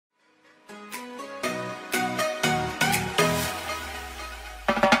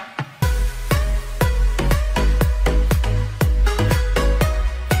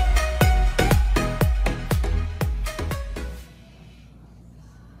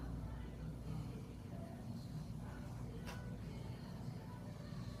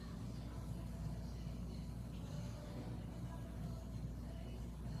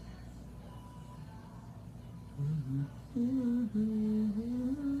Hey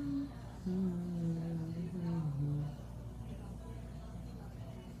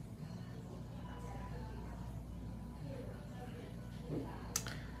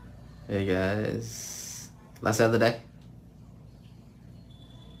guys, last of the day.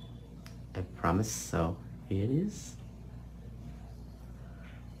 I promise. So here it is.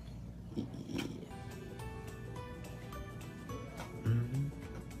 Yeah.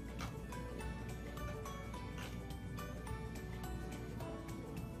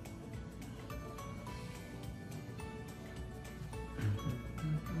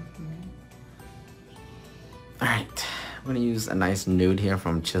 All right, I'm gonna use a nice nude here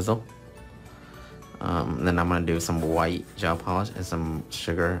from Chisel. Then I'm gonna do some white gel polish and some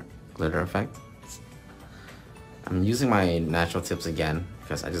sugar glitter effect. I'm using my natural tips again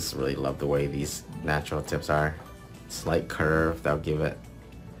because I just really love the way these natural tips are. Slight curve, that'll give it.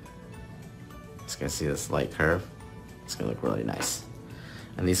 Just gonna see the slight curve. It's gonna look really nice.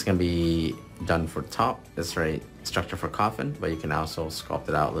 And these can be done for top. It's right structure for coffin, but you can also sculpt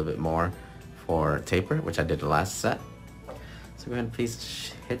it out a little bit more for taper, which I did the last set. So go ahead and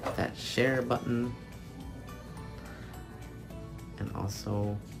please hit that share button. And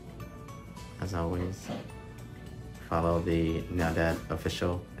also, as always, follow the Now Dad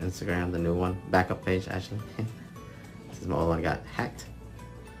official Instagram, the new one, backup page actually. This is my old one, got hacked.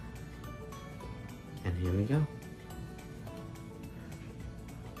 And here we go.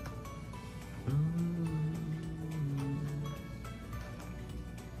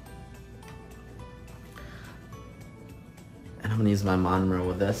 And I'm gonna use my monomer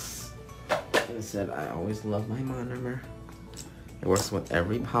with this. Like I said, I always love my monomer. It works with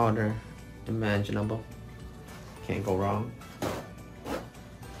every powder imaginable. Can't go wrong.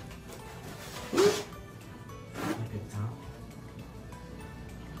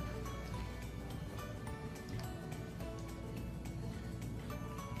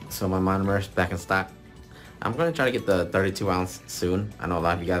 So my monomer is back in stock. I'm gonna try to get the 32 ounce soon. I know a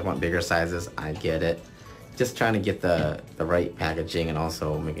lot of you guys want bigger sizes. I get it. Just trying to get the right packaging and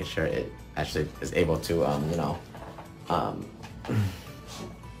also making sure it actually is able to,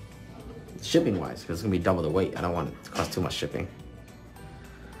 shipping wise, because it's gonna be double the weight. I don't want it to cost too much shipping.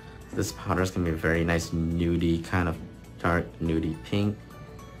 This powder is gonna be a very nice nudie, kind of dark nudie pink,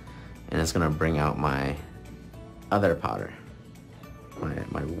 and it's gonna bring out my other powder,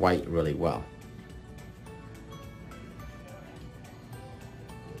 my white, really well.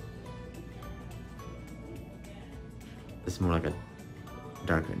 This is more like a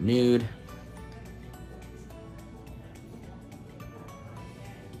darker nude.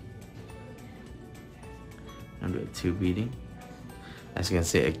 I'm doing 2 beading. As you can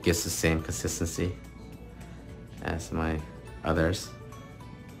see, it gets the same consistency as my others.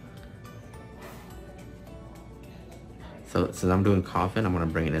 So since I'm doing coffin, I'm gonna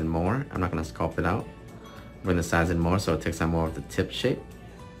bring it in more. I'm not gonna sculpt it out. Bring the size in more so it takes on more of the tip shape.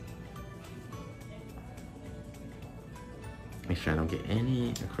 Make sure I don't get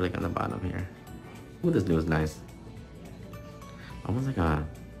any acrylic on the bottom here. Ooh, this nude is nice. Almost like a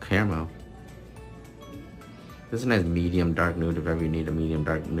caramel. This is a nice medium dark nude if ever you need a medium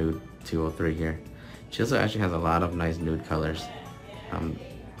dark nude 203 here. Chisel actually has a lot of nice nude colors.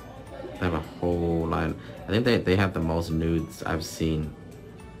 They have a whole line. I think they have the most nudes I've seen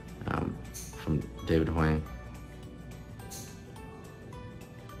from David Huang.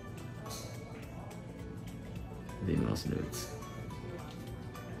 The most nudes.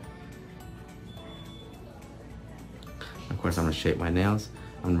 Of course, I'm gonna shape my nails.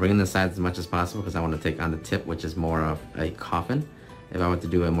 I'm bringing the sides as much as possible because I want to take on the tip, which is more of a coffin. If I were to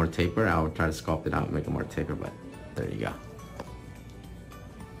do a more taper, I would try to sculpt it out and make it more taper, but there you go.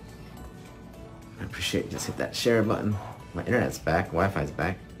 I appreciate you. Just hit that share button. My internet's back, Wi-Fi's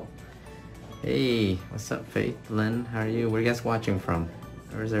back. Hey, what's up, Faith, Lynn? How are you? Where are you guys watching from?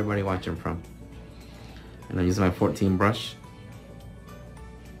 Where's everybody watching from? And I'm using my 14 brush.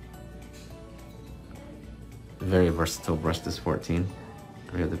 Very versatile brush, this 14.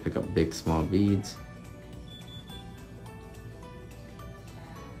 I have to pick up big, small beads.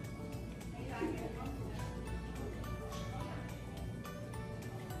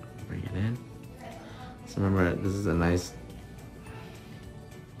 Bring it in. So remember, this is a nice,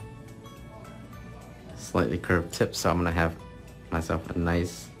 slightly curved tip, so I'm gonna have myself a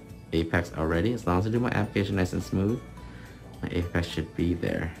nice apex already. As long as I do my application nice and smooth, my apex should be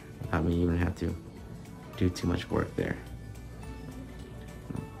there without me even have to do too much work there.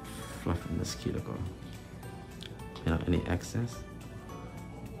 Fluffing this cuticle. You know, any excess.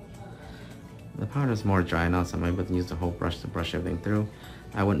 The powder is more dry now, so I'm able to use the whole brush to brush everything through.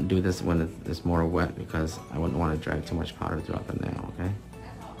 I wouldn't do this when it's more wet because I wouldn't want to drag too much powder throughout the nail, okay?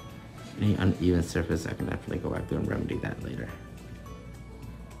 Any uneven surface, I can definitely go back through and remedy that later.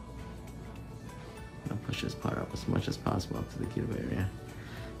 I'll push this powder up as much as possible up to the cuticle area.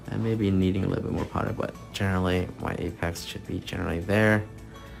 I may be needing a little bit more powder, but generally my apex should be generally there.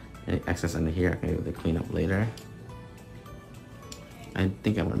 Any excess under here I can be able to clean up later. I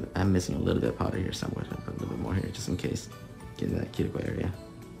think I'm missing a little bit of powder here somewhere. I'll put a little bit more here just in case. Get in that cuticle area.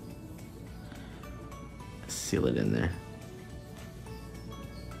 Seal it in there.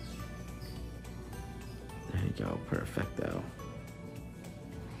 There you go, perfecto.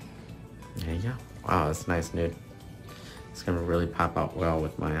 There you go. Wow, that's nice, nude. It's gonna really pop out well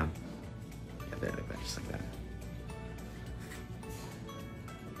with my, yeah, there, like that, just like that.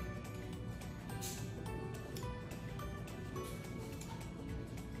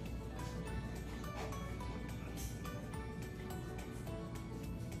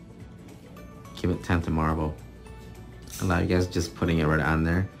 Keep it 10 to marble. A lot of you guys just putting it right on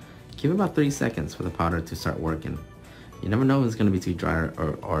there. Give it about 3 seconds for the powder to start working. You never know if it's gonna be too dry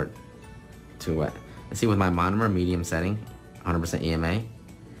or too wet. And see, with my monomer medium setting, 100% EMA,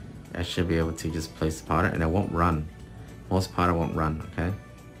 I should be able to just place the powder and it won't run. Most powder won't run, okay?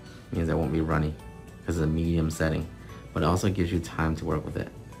 It means it won't be runny because it's a medium setting, but it also gives you time to work with it.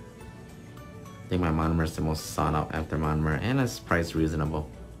 I think my monomer is the most sought out after monomer and it's priced reasonable.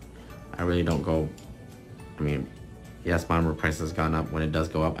 I really don't go, I mean, yes, monomer price has gone up. When it does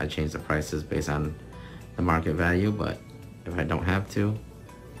go up, I change the prices based on the market value, but if I don't have to,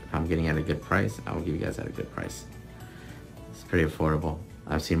 if I'm getting at a good price, I will give you guys at a good price. It's pretty affordable.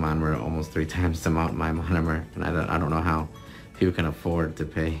 I've seen monomer almost 3 times the amount of my monomer, and I don't know how people can afford to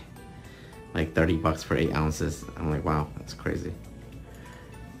pay like 30 bucks for 8 ounces. I'm like, wow, that's crazy.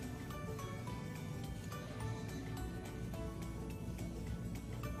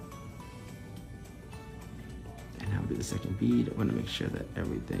 Do the second bead. I want to make sure that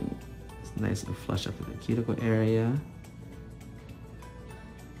everything is nice and flush up to the cuticle area.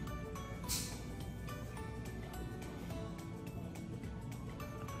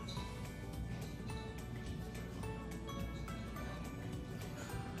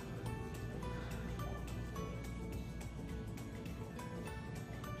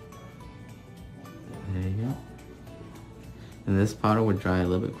 There you go. And this powder would dry a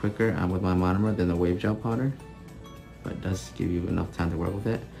little bit quicker with my monomer than the wave gel powder, but it does give you enough time to work with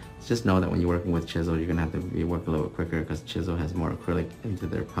it. Just know that when you're working with chisel, you're gonna have to be working a little bit quicker because chisel has more acrylic into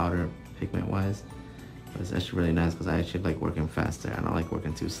their powder pigment wise. But it's actually really nice because I actually like working faster. I don't like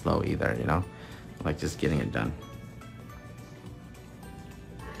working too slow either, you know? I like just getting it done.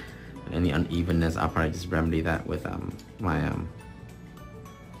 And any unevenness, I'll probably just remedy that with my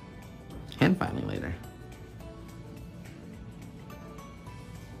hand filing later.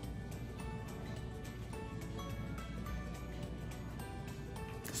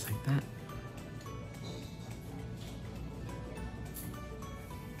 Like that.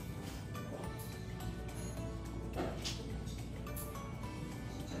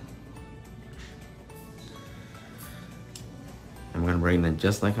 I'm gonna bring it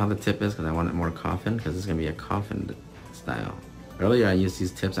just like how the tip is because I want it more coffin because it's gonna be a coffin style. Earlier I used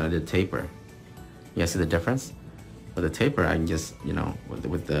these tips and I did taper. You guys see the difference? With the taper I can just, you know,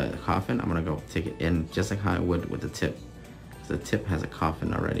 with the coffin I'm gonna go take it in just like how I would with the tip. The tip has a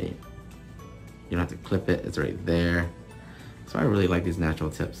coffin already. You don't have to clip it, it's right there. So I really like these natural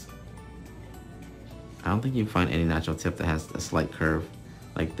tips. I don't think you find any natural tip that has a slight curve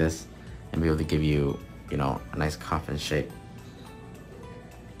like this and be able to give you, you know, a nice coffin shape.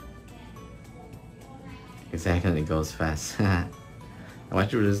 Exactly, it goes fast. I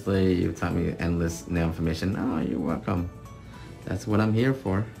watched you this lady, you taught me endless nail information. Oh, you're welcome. That's what I'm here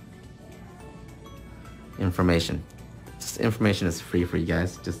for. Information. Just information is free for you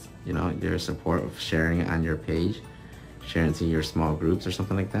guys. Just, you know, your support of sharing it on your page, sharing it to your small groups or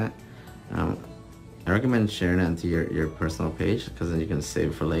something like that. I recommend sharing it onto your personal page because then you can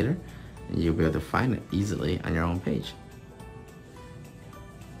save it for later and you'll be able to find it easily on your own page.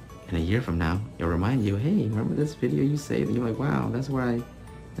 And a year from now, it'll remind you, hey, remember this video you saved? And you're like, wow, that's where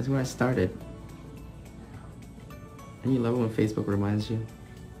I started. And you love it when Facebook reminds you.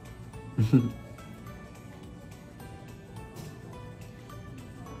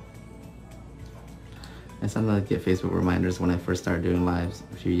 I sometimes get Facebook reminders when I first started doing lives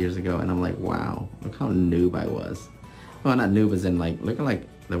a few years ago, and I'm like, wow, look how noob I was. Well, not noob as in like, looking like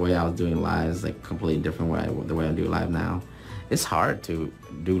the way I was doing lives, like completely different the way I do live now. It's hard to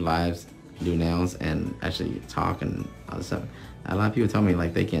do lives, do nails, and actually talk and all this stuff. A lot of people tell me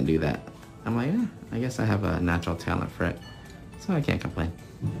like they can't do that. I'm like, I guess I have a natural talent for it, so I can't complain.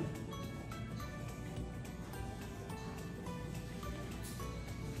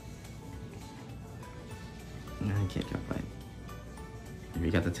 I can't complain. If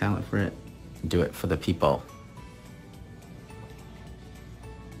you got the talent for it, do it for the people.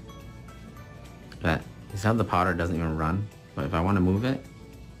 But you see how the powder doesn't even run? But if I want to move it,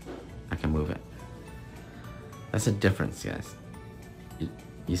 I can move it. That's the difference, guys.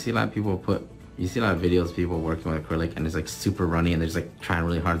 You see a lot of people you see a lot of videos of people working with acrylic and it's like super runny and they're just like trying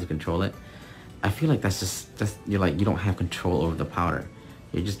really hard to control it. I feel like that's you're like, you don't have control over the powder.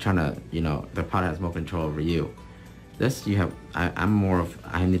 You're just trying to, the powder has more control over you. This you have, I'm more of,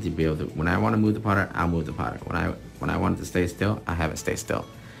 I need to be able to, when I want to move the powder, I'll move the powder. When I want it to stay still, I have it stay still.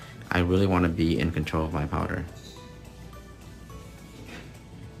 I really want to be in control of my powder.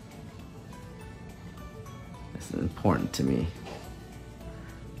 This is important to me.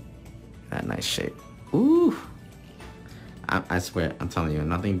 That nice shape. Ooh! I swear, I'm telling you,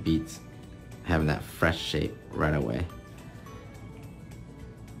 nothing beats having that fresh shape right away.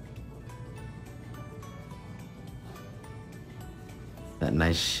 That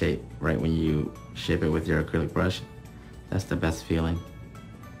nice shape right when you shape it with your acrylic brush. That's the best feeling.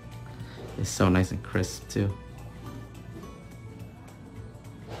 It's so nice and crisp too.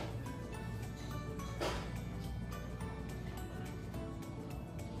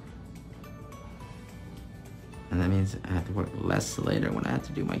 And that means I have to work less later when I have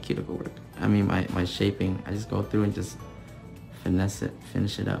to do my cuticle work. I mean my shaping, I just go through and just finesse it,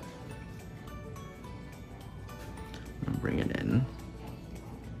 finish it up. And bring it in.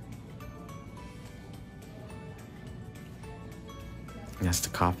 That's the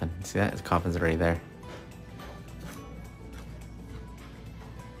coffin. See that? The coffin's already there.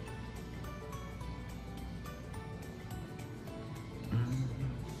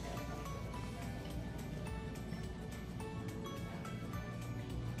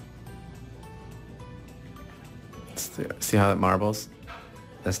 See how it marbles?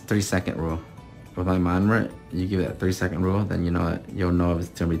 That's 3-second rule. With my monomer, you give it that 3-second rule, then you'll know if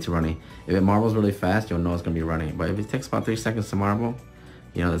it's gonna be too runny. If it marbles really fast, you'll know it's gonna be runny. But if it takes about 3 seconds to marble,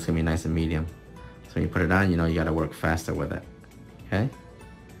 you know it's gonna be nice and medium. So when you put it on, you gotta work faster with it. Okay?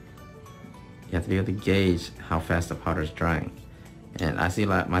 You have to be able to gauge how fast the powder is drying. And I see a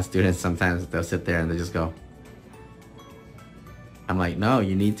lot of my students sometimes they'll sit there and they just go. I'm like, no,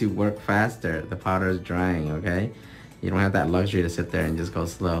 you need to work faster. The powder is drying, okay? You don't have that luxury to sit there and just go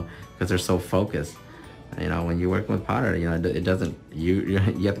slow because they're so focused. When you're working with powder, it doesn't, you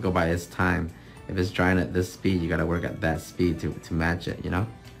have to go by its time. If it's drying at this speed, you gotta work at that speed to match it, You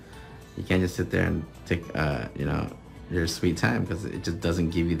can't just sit there and take, your sweet time because it just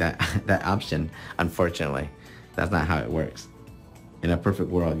doesn't give you that option, unfortunately. That's not how it works. In a perfect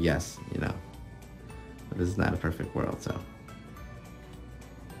world, yes, But this is not a perfect world, so.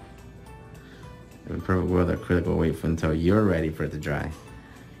 In a perfect world, the acrylic will wait until you're ready for it to dry.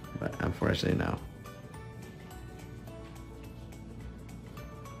 But unfortunately, no.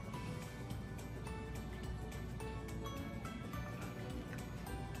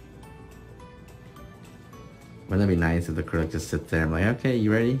 Wouldn't that be nice if the acrylic just sits there and I'm like, okay,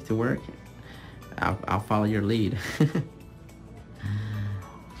 you ready to work? I'll follow your lead.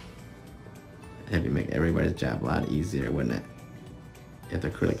 It'd make everybody's job a lot easier, wouldn't it? If the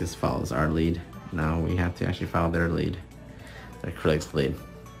acrylic just follows our lead. No, we have to actually follow their lead. The acrylic's lead.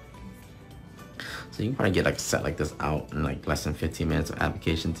 So you can probably get set like this out in like less than 15 minutes of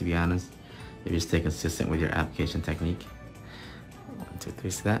application, to be honest. If you stay consistent with your application technique. 1, 2, 3,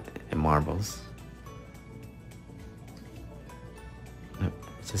 see that? It marbles. It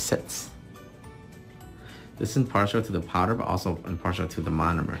just sits. This is impartial to the powder, but also impartial to the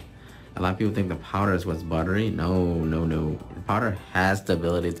monomer. A lot of people think the powder is what's buttery. No. The powder has the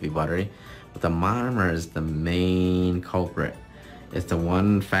ability to be buttery, but the monomer is the main culprit. It's the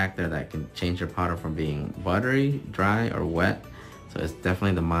one factor that can change your powder from being buttery, dry, or wet. So it's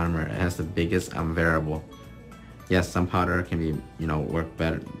definitely the monomer. It has the biggest variable. Yes, some powder can be, work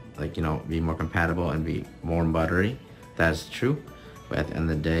better, be more compatible and be more buttery. That's true. But at the end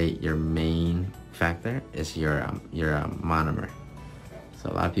of the day, your main factor is your monomer. So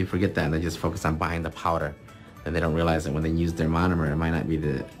a lot of people forget that and they just focus on buying the powder. And they don't realize that when they use their monomer, it might not be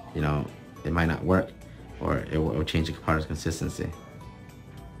it might not work, or it will change the powder's consistency.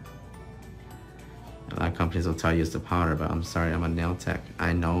 A lot of companies will tell you it's the powder, but I'm sorry, I'm a nail tech.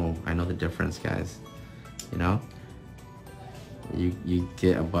 I know the difference, guys. You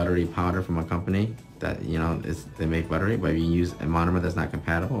get a buttery powder from a company that, they make buttery, but if you use a monomer that's not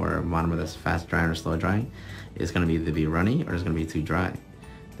compatible or a monomer that's fast drying or slow drying, it's gonna either be runny or it's gonna be too dry.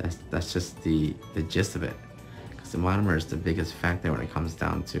 That's just the gist of it. Because the monomer is the biggest factor when it comes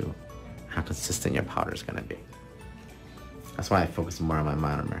down to how consistent your powder is gonna be. That's why I focus more on my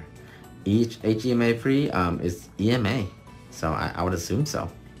monomer. Each HEMA free is EMA, so I would assume so.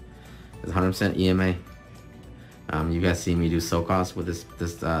 It's 100% EMA. You guys see me do SoCos with this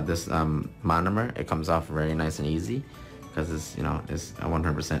monomer. It comes off very nice and easy because it's, you know, it's a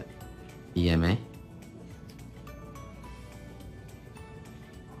 100% EMA.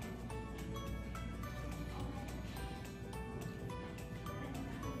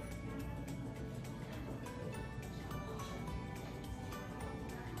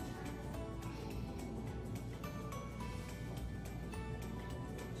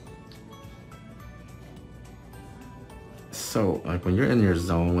 So, like when you're in your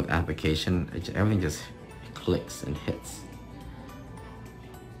zone with application, everything just clicks and hits.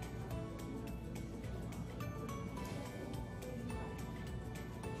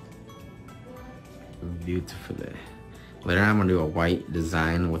 Beautifully. Later I'm gonna do a white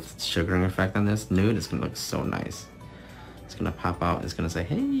design with sugaring effect on this nude. It's gonna look so nice. It's gonna pop out. It's gonna say,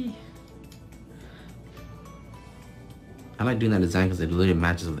 hey. I like doing that design because it literally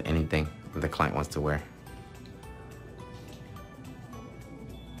matches with anything that the client wants to wear.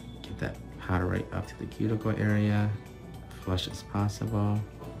 Get that powder right up to the cuticle area, flush as possible.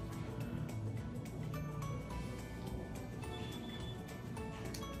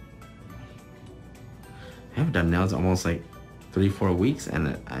 I haven't done nails almost like 3-4 weeks,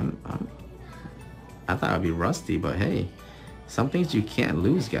 and I thought I'd be rusty, but hey, some things you can't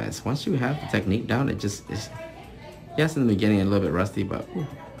lose, guys. Once you have the technique down, it just is. Yes, in the beginning a little bit rusty, but ooh.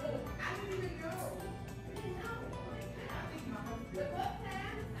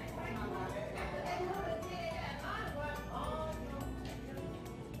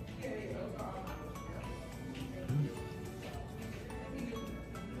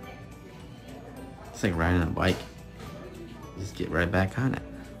 It's like riding a bike. Just get right back on it.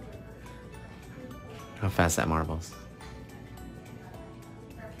 How fast that marbles.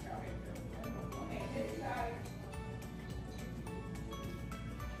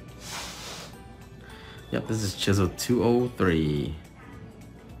 Yep, this is Chisel 203. You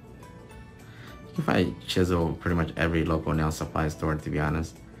can find Chisel pretty much every local nail supply store, to be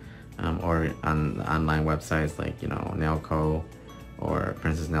honest. Or on online websites like, you know, Nailco or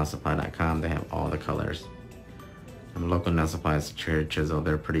princessnailsupply.com. They have all the colors. Local nail supplies, Chisel,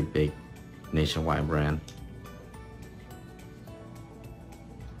 they're a pretty big nationwide brand.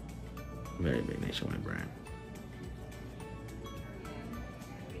 Very big nationwide brand.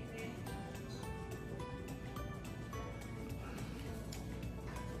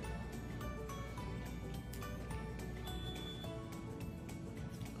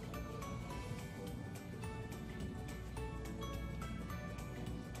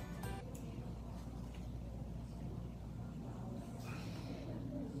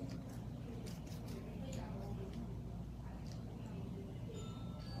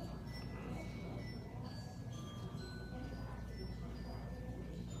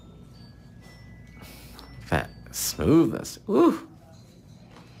 That smoothness. Woo!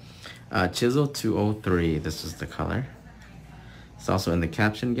 Chisel 203. This is the color. It's also in the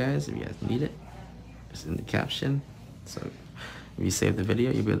caption, guys, if you guys need it. It's in the caption. So if you save the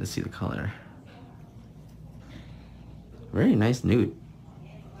video, you'll be able to see the color. Very nice nude.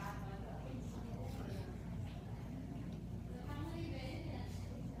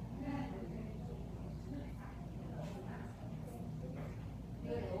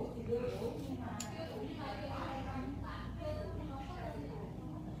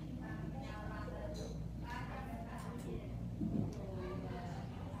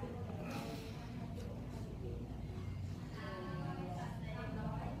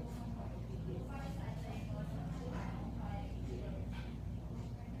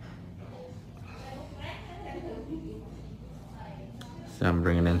 So I'm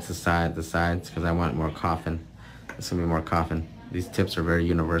bringing it into the sides because I want more coffin. It's gonna be more coffin. These tips are very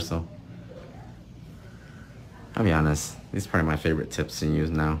universal. I'll be honest, these are probably my favorite tips to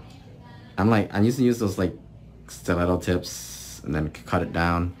use now. I used to use those like stiletto tips and then cut it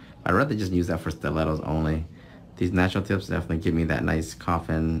down. I'd rather just use that for stilettos only. These natural tips definitely give me that nice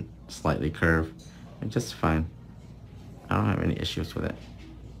coffin, slightly curve, and just fine. I don't have any issues with it.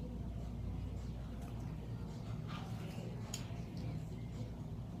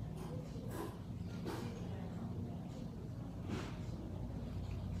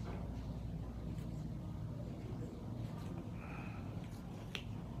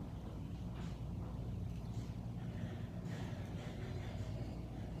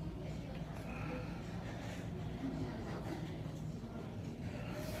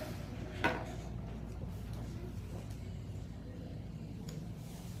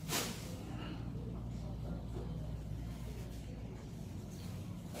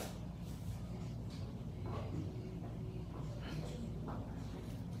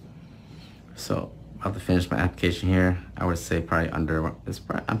 So about to finish my application here. I would say probably under,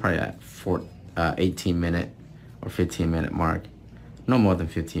 I'm probably at 18-minute or 15-minute mark. No more than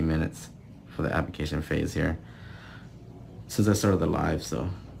 15 minutes for the application phase here. Since I started the live, so.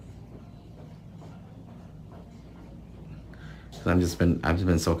 I've just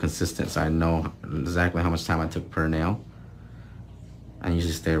been so consistent, so I know exactly how much time I took per nail. I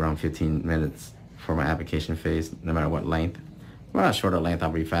usually stay around 15 minutes for my application phase, no matter what length. Well, a shorter length,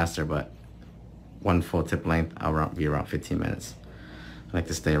 I'll be faster, but one full tip length, I'll be around 15 minutes. I like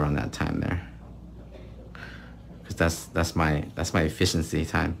to stay around that time there, because that's my efficiency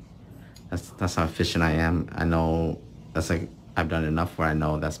time. That's how efficient I am. I know that's like I've done enough where I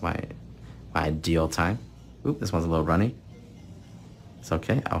know that's my ideal time. Oop, this one's a little runny. It's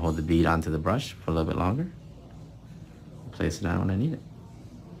okay. I'll hold the bead onto the brush for a little bit longer. Place it down when I need it.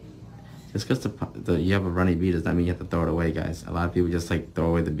 Just because you have a runny bead does not mean you have to throw it away, guys. A lot of people just like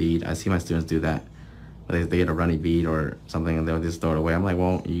throw away the bead. I see my students do that. They get a runny bead or something and they'll just throw it away. I'm like,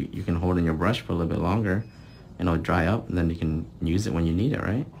 well, you can hold in your brush for a little bit longer and it'll dry up and then you can use it when you need it,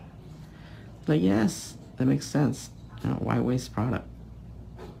 right? Like, yes, that makes sense. You know, why waste product?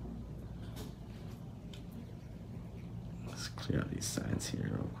 Let's clear out these sides here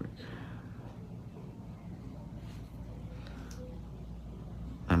real quick.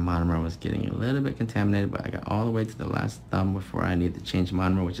 My monomer was getting a little bit contaminated, but I got all the way to the last thumb before I need to change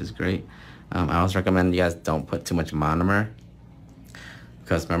monomer, which is great. I always recommend you guys don't put too much monomer,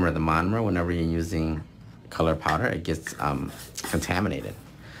 because remember the monomer, whenever you're using color powder, it gets contaminated.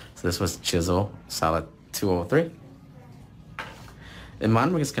 So this was Chisel Solid 203. And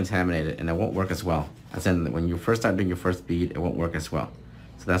monomer gets contaminated and it won't work as well. As in, when you first start doing your first bead, it won't work as well.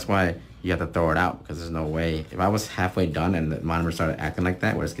 So that's why you have to throw it out, because there's no way. If I was halfway done and the monomer started acting like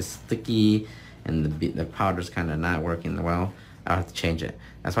that, where it gets sticky and the powder's kind of not working well, I'll have to change it.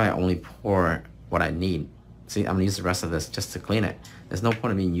 That's why I only pour what I need. See, I'm gonna use the rest of this just to clean it. There's no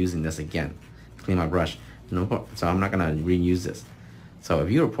point in me using this again. Clean my brush. No point. So I'm not gonna reuse this. So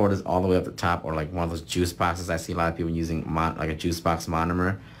if you pour this all the way up the top, or like one of those juice boxes, I see a lot of people using like a juice box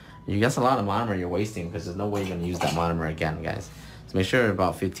monomer. That's a lot of monomer you're wasting, because there's no way you're gonna use that monomer again, guys. So make sure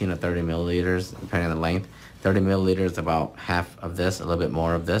about 15 or 30 milliliters, depending on the length. 30 milliliters, about half of this, a little bit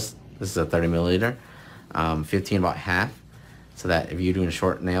more of this. This is a 30 milliliter. 15, about half. So that if you're doing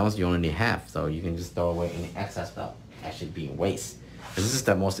short nails, you only need half. So you can just throw away any excess without actually being waste. Because this is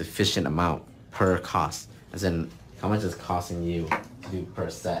the most efficient amount per cost. As in, how much is costing you to do per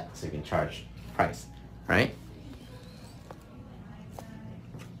set, so you can charge price, right?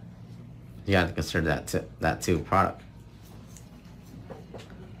 You got to consider that too, product.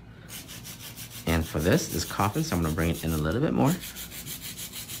 And for this coffin, so I'm gonna bring it in a little bit more.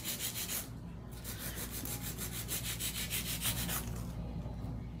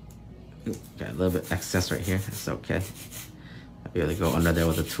 Ooh, got a little bit excess right here, that's okay. I'll be able to go under there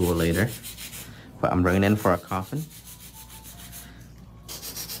with a tool later. But I'm bringing in for a coffin.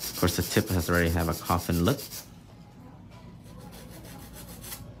 Of course, the tip has already have a coffin look.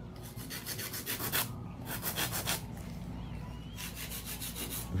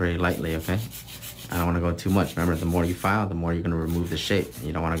 Very lightly, okay? I don't want to go too much. Remember, the more you file, the more you're going to remove the shape.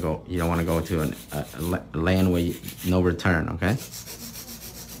 You don't want to go to a lane where no return, okay?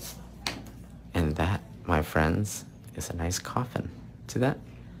 And that, my friends, is a nice coffin. See that?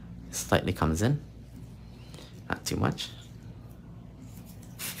 It slightly comes in. Not too much.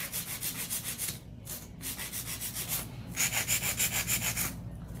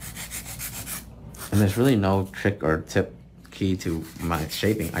 And there's really no trick or tip key to my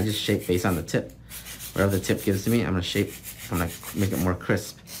shaping. I just shape based on the tip. Whatever the tip gives to me, I'm gonna make it more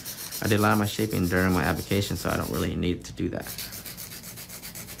crisp. I did a lot of my shaping during my application, so I don't really need to do that.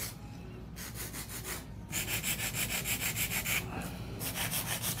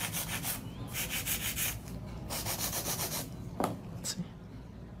 Let's see.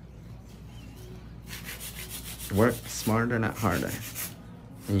 Work smarter, not harder.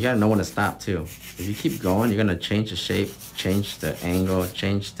 And you gotta know when to stop too. If you keep going, you're gonna change the shape, change the angle,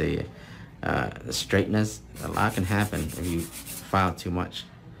 change the straightness. A lot can happen if you file too much.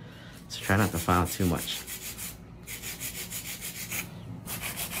 So try not to file too much.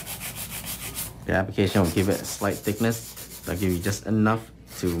 The application will give it a slight thickness. It'll give you just enough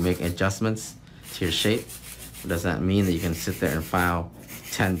to make adjustments to your shape. It does not mean that you can sit there and file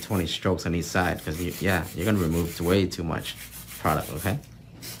 10, 20 strokes on each side, because you're gonna remove way too much product, okay?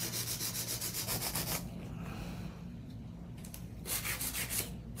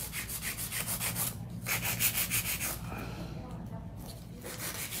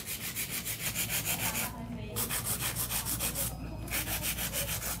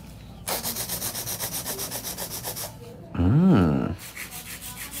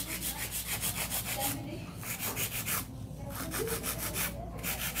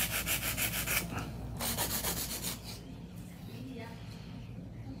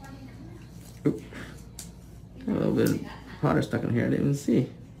 Oop. A little bit of powder stuck in here. I didn't even see.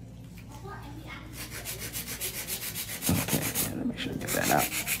 Okay, yeah, let me make sure to get that out.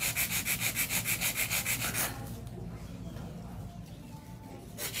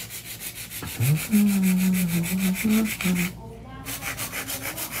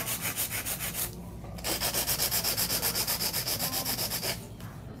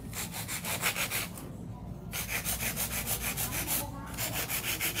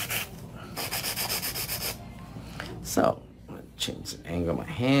 So, I'm gonna change the angle of my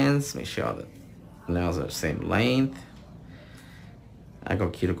hands, make sure all the nails are the same length. I go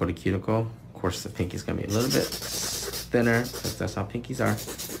cuticle to cuticle. Of course, the pinky's gonna be a little bit thinner because that's how pinkies are.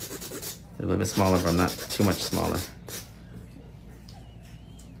 They're a little bit smaller, but not too much smaller.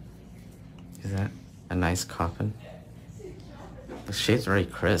 Is that a nice coffin? The shape's very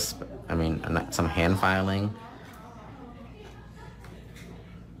crisp. I mean, some hand filing.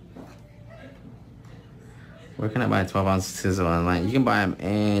 Where can I buy a 12-ounce scissor online? You can buy them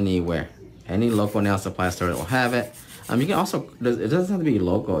anywhere. Any local nail supply store that will have it. You can also, it doesn't have to be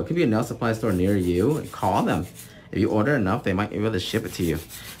local. It could be a nail supply store near you. And call them. If you order enough, they might be able to ship it to you.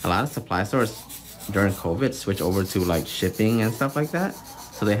 A lot of supply stores during COVID switch over to like shipping and stuff like that.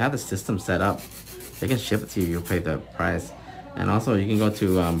 So they have the system set up. They can ship it to you. You'll pay the price. And also you can go to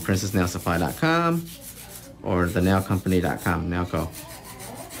princessnailsupply.com or thenailcompany.com, Nailco,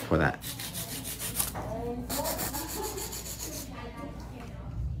 for that.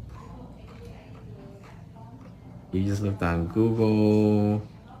 You just looked on Google.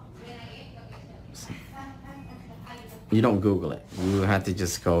 You don't Google it. You have to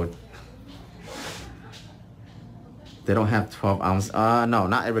just go. They don't have 12 ounce. No,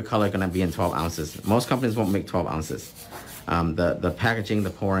 not every color is gonna be in 12 ounces. Most companies won't make 12 ounces. The packaging, the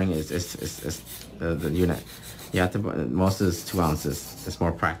pouring is the unit. You have to. Most is 2 ounces. It's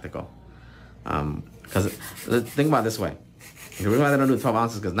more practical. Because think about it this way. The reason why they don't do 12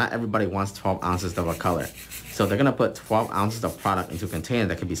 ounces is because not everybody wants 12 ounces of a color. So they're gonna put 12 ounces of product into a container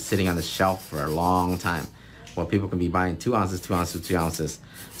that could be sitting on the shelf for a long time. Well, people can be buying 2 ounces, 2 ounces, 2 ounces.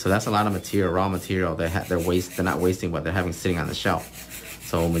 So that's a lot of material, raw material. They're not wasting, but they're having sitting on the shelf.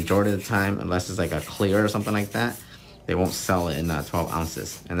 So majority of the time, unless it's like a clear or something like that, they won't sell it in 12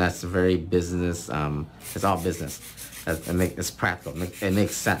 ounces. And that's very business. It's all business. It's practical. It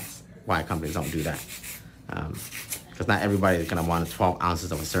makes sense why companies don't do that. Because not everybody is gonna want 12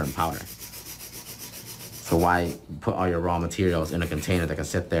 ounces of a certain powder. So why put all your raw materials in a container that can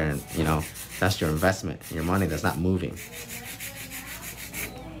sit there and, you know, that's your investment, your money that's not moving.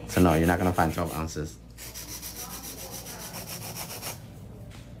 So no, you're not gonna find 12 ounces.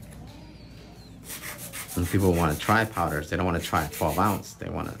 And people want to try powders. They don't want to try a 12 ounce. They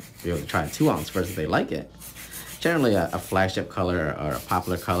want to be able to try a 2 ounce first if they like it. Generally a flagship color or a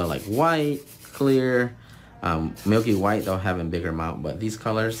popular color like white, clear, milky white, they'll have in bigger amount, but these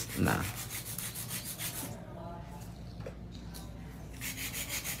colors, nah.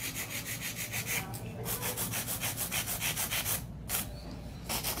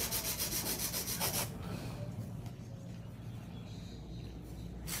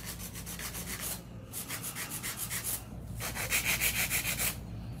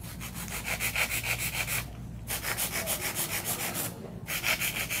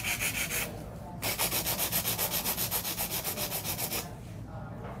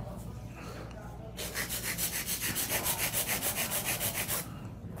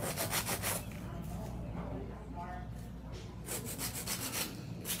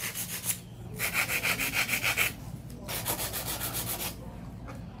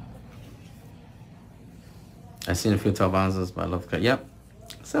 I've seen a few 12 ounces, but I love the cut. Yep.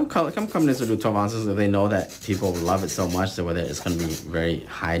 Some companies will do 12 ounces if they know that people love it so much that whether it's going to be very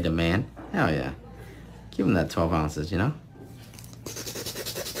high demand. Hell yeah. Give them that 12 ounces, you know?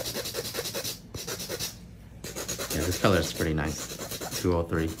 Yeah, this color is pretty nice.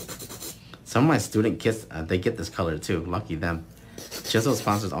 203. Some of my student kids, they get this color too. Lucky them. Chisel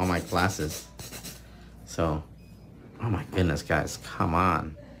sponsors all my classes. So, oh my goodness, guys. Come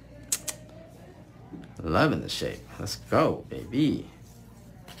on. Loving the shape. Let's go, baby.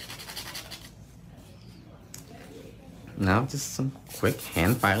 Now just some quick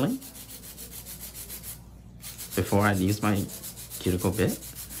hand filing before I use my cuticle bit.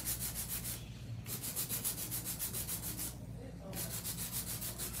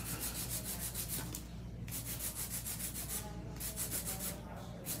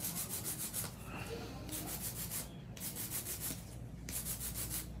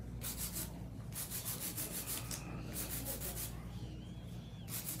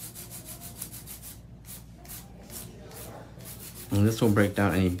 And this will break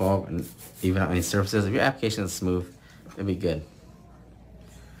down any bulb and even out any surfaces. If your application is smooth, it'll be good.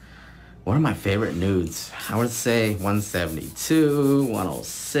 One of my favorite nudes, I would say 172,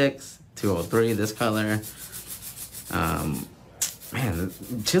 106, 203, this color. Man,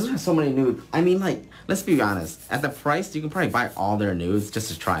 Chisel has so many nudes. I mean, like, let's be honest. At the price, you can probably buy all their nudes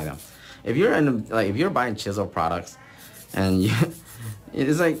just to try them. If you're if you're buying Chisel products, and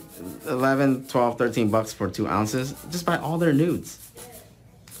it's like 11, 12, 13 bucks for 2 ounces, just buy all their nudes,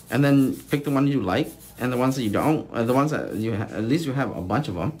 and then pick the ones you like, and the ones that you don't, the ones that at least you have a bunch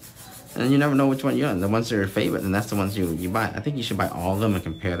of them, and you never know which one you're on. The ones that are your favorite, and that's the ones you buy. I think you should buy all of them and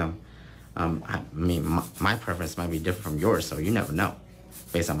compare them. I mean, my preference might be different from yours, so you never know,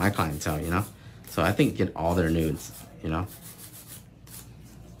 based on my clientele, you know? So I think get all their nudes, you know?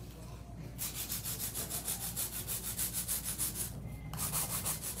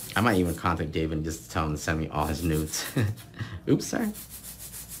 I might even contact David and just tell him to send me all his nudes. Oops, sorry.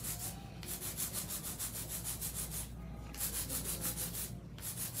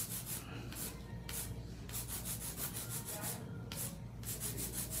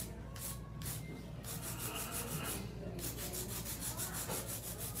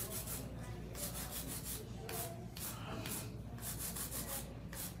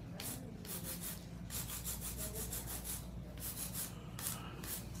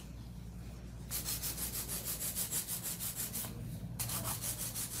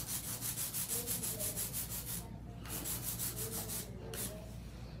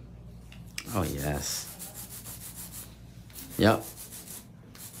 Oh, yes. Yep.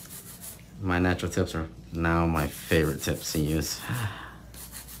 My natural tips are now my favorite tips to use.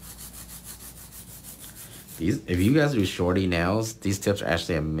 If you guys do shorty nails, these tips are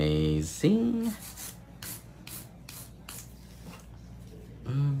actually amazing.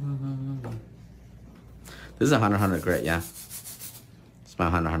 This is a 100 grit, yeah. It's my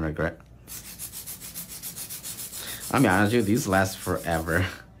 100 grit. I'll be honest with you, these last forever.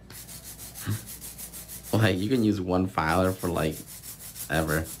 Like, you can use one filer for, like,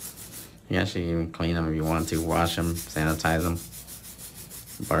 ever. You can actually even clean them if you want to. Wash them, sanitize them.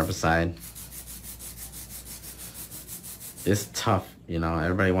 Barbicide. It's tough, you know.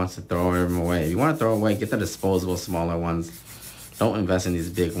 Everybody wants to throw them away. If you want to throw away, get the disposable, smaller ones. Don't invest in these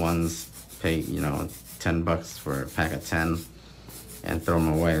big ones. Pay, you know, 10 bucks for a pack of 10 and throw them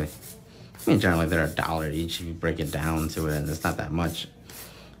away. I mean, generally, they're $1 each if you break it down to it, and it's not that much.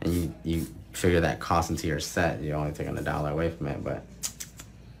 And you figure that cost into your set, you're only taking $1 away from it, but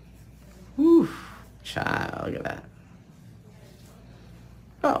whew, child, look at that.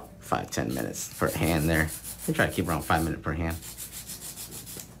 About 5-10 minutes per hand there. I try to keep around 5 minutes per hand.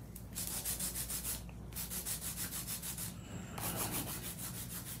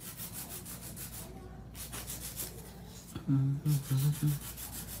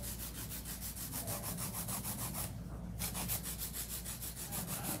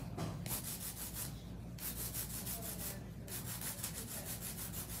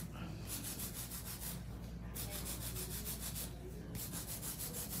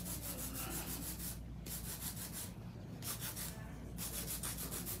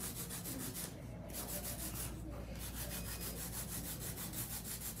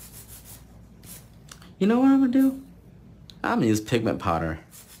 You know what I'm gonna do? I'm gonna use pigment powder.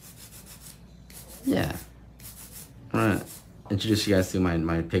 Yeah. I'm gonna introduce you guys to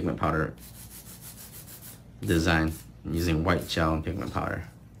my pigment powder design. I'm using white gel and pigment powder.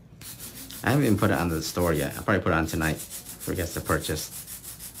 I haven't even put it on the store yet. I'll probably put it on tonight for guests to purchase.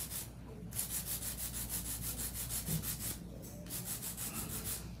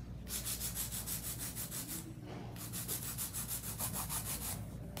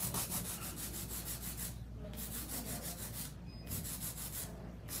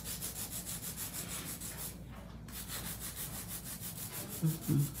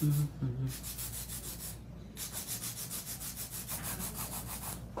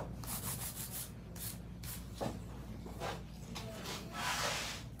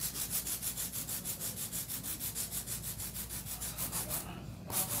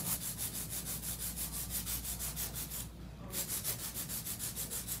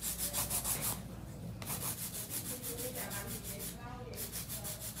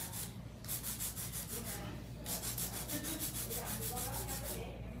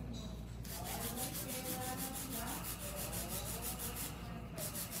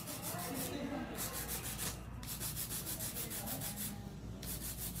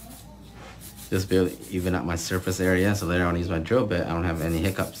 Just be able to even out my surface area, so later on I use my drill bit, I don't have any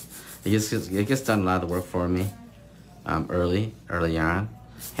hiccups. It gets done a lot of the work for me early on.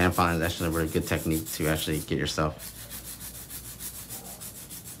 Hand filing is actually a really good technique to actually get yourself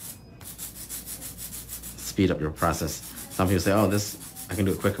speed up your process. Some people say, oh, this, I can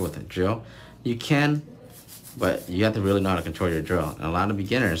do it quicker with a drill. You can, but you have to really know how to control your drill. And a lot of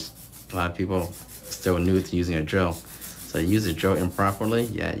beginners, a lot of people still new to using a drill. So you use a drill improperly,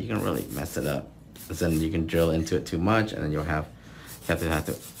 yeah, you can really mess it up. Because then you can drill into it too much, and then you have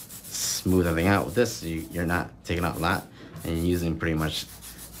to smooth everything out. With this, you're not taking out a lot, and you're using pretty much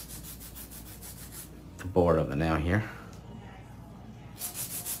the bore of the nail here.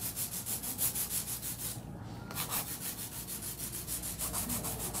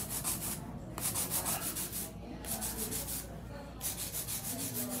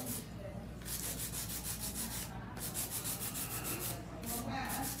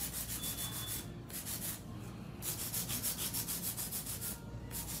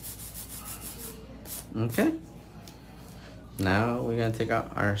 Okay, now we're gonna take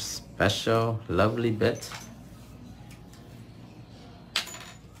out our special lovely bit.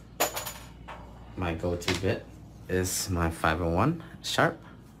 My go-to bit is my 5-in-1 sharp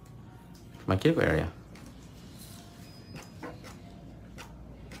for my cuticle area.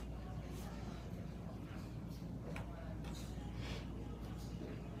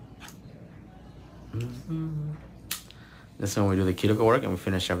 This is when we do the cuticle work and we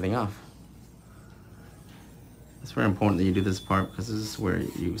finish everything off. It's very important that you do this part because this is where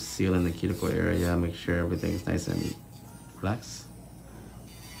you seal in the cuticle area, make sure everything's nice and relaxed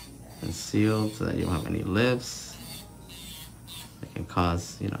and sealed so that you don't have any lifts that can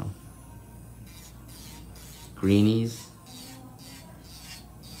cause, you know, greenies.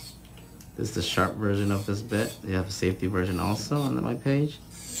 This is the sharp version of this bit. You have a safety version also on my page.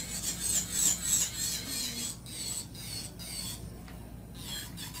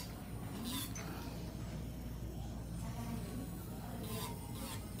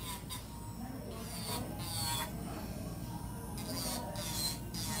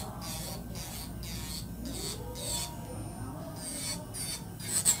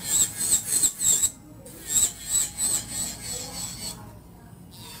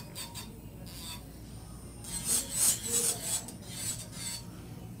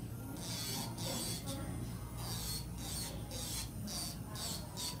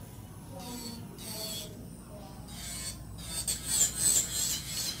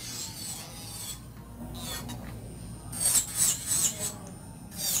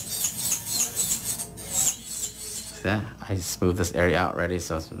 Yeah, I smoothed this area out already,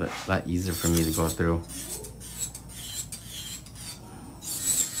 so it's a lot easier for me to go through.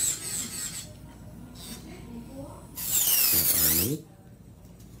 Underneath.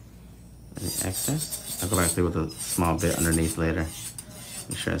 Any excess? I'll go back through with a small bit underneath later.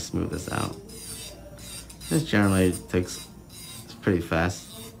 Make sure I smooth this out. This generally takes, it's pretty fast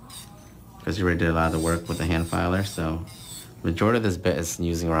because you already did a lot of the work with the hand filer, so majority of this bit is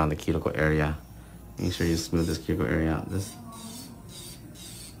using around the cuticle area. Make sure you smooth this cuticle area out. This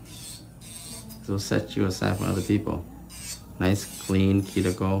will set you aside from other people. Nice, clean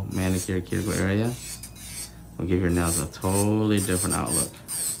cuticle, manicured cuticle area will give your nails a totally different outlook.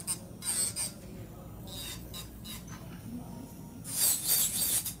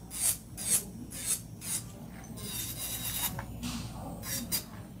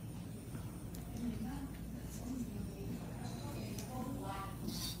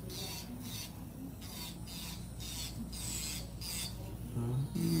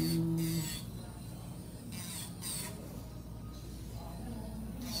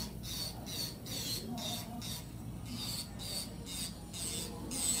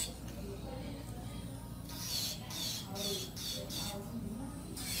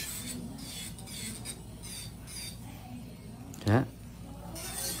 Yeah.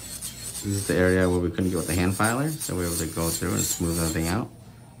 This is the area where we couldn't get with the hand filer, so we were able to go through and smooth everything out.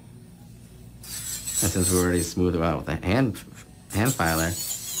 And since we already smoothed it out with the hand filer,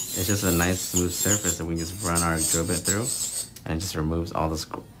 it's just a nice smooth surface that we can just run our drill bit through, and it just removes all the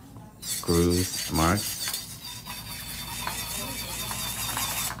screws, marks.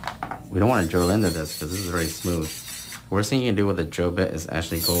 We don't want to drill into this because this is very smooth. Worst thing you can do with a drill bit is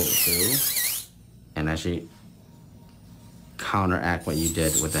actually go through and actually counteract what you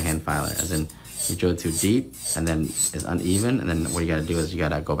did with the hand filer, as in you drill too deep and then it's uneven, and then what you gotta do is you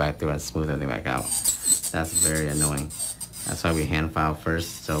gotta go back through and smooth everything back out. That's very annoying. That's why we hand file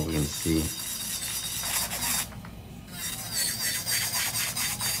first, so we can see.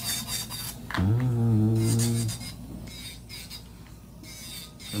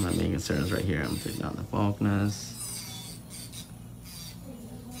 My main concern is right here. I'm taking out the bulkness.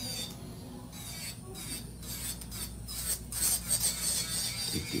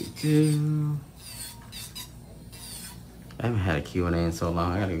 I haven't had a Q&A in so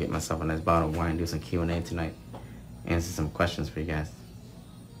long. I gotta get myself a nice bottle of wine and do some Q&A tonight. Answer some questions for you guys.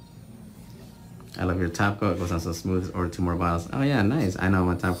 I love your top coat. It goes on so smooth. Order 2 more bottles. Oh yeah, nice. I know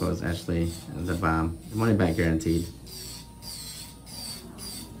my top coat is actually the bomb. Money back guaranteed.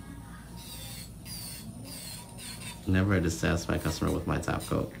 Never a dissatisfied customer with my top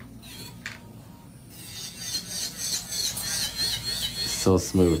coat. So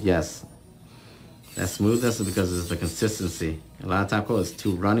smooth, yes. That smoothness is because it's the consistency. A lot of top coat is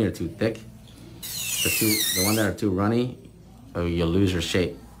too runny or too thick. The ones that are too runny, you'll lose your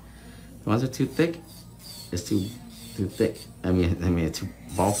shape. The ones that are too thick, it's too thick. I mean, it's too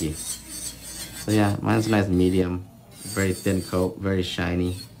bulky. So yeah, mine's a nice medium, very thin coat, very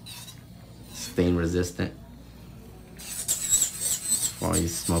shiny, stain resistant. For all you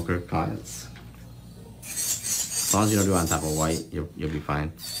smoker clients. As long as you don't do it on top of white, you'll be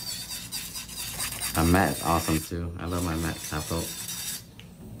fine. A matte is awesome too. I love my matte top coat.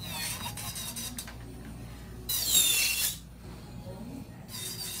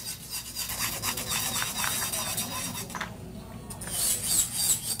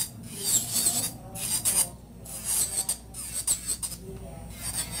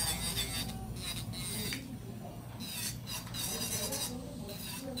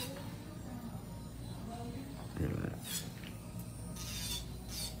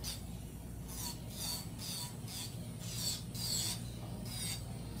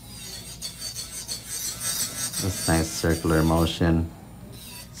 This nice circular motion,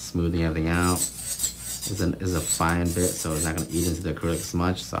 smoothing everything out. Is a fine bit, so it's not going to eat into the acrylic as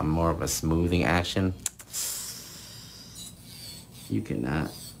much. So I'm more of a smoothing action. You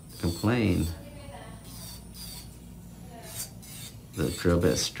cannot complain. The drill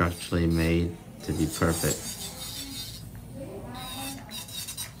bit is structurally made to be perfect.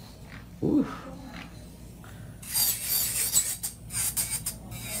 Ooh.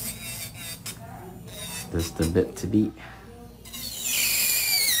 This is the bit to beat.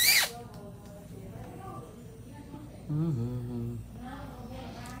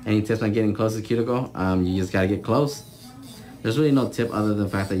 Any tips on getting close to the cuticle? You just gotta get close. There's really no tip other than the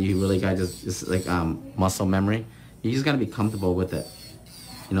fact that you really gotta just like muscle memory. You just gotta be comfortable with it.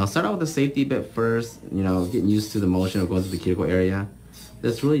 You know, start out with the safety bit first. You know, getting used to the motion of going to the cuticle area.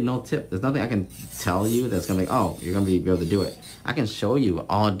 There's really no tip. There's nothing I can tell you that's gonna be, oh, you're gonna be able to do it. I can show you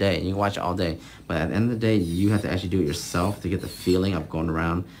all day. You can watch it all day. But at the end of the day, you have to actually do it yourself to get the feeling of going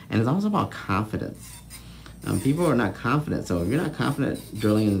around. And it's also about confidence. People are not confident. So if you're not confident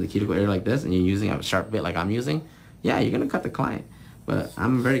drilling into the cuticle area like this and you're using a sharp bit like I'm using, yeah, you're gonna cut the client. But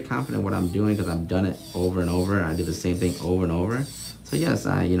I'm very confident what I'm doing because I've done it over and over. I do the same thing over and over. So yes,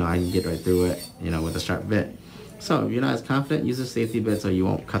 I can get right through it, with a sharp bit. So if you're not as confident, use a safety bit so you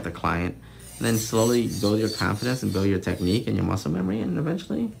won't cut the client. And then slowly build your confidence and build your technique and your muscle memory, and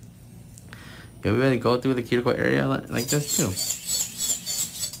eventually you'll be able to go through the cuticle area like this too.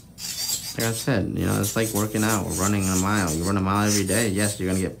 Like I said, it's like working out or running a mile. You run a mile every day, yes, you're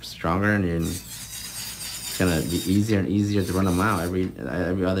gonna get stronger, and it's gonna be easier and easier to run a mile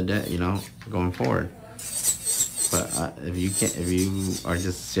every other day, going forward. But if you are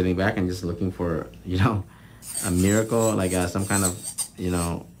just sitting back and just looking for, a miracle, like some kind of,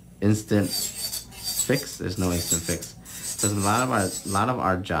 instant fix, there's no instant fix. Because a lot of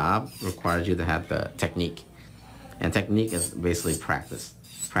our job requires you to have the technique, and technique is basically practice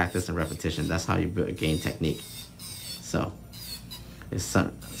and repetition. That's how you gain technique. So it's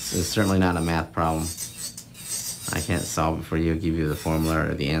certainly not a math problem. I can't solve it for you, give you the formula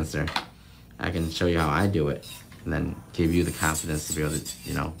or the answer. I can show you how I do it, and then give you the confidence to be able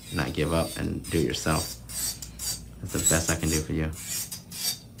to, not give up and do it yourself. That's the best I can do for you.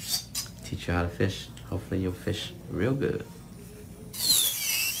 Teach you how to fish. Hopefully you'll fish real good.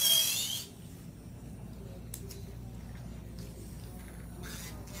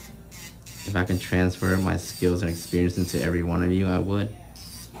 If I can transfer my skills and experience into every one of you, I would.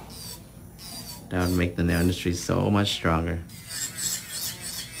 That would make the nail industry so much stronger.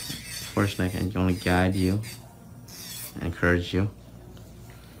 Fortunately, I can only guide you, encourage you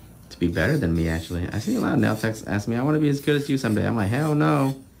to be better than me, actually. I see a lot of nail techs ask me, I want to be as good as you someday. I'm like, hell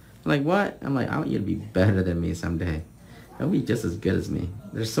no. I'm like, what? I'm like, I want you to be better than me someday. You'll be just as good as me.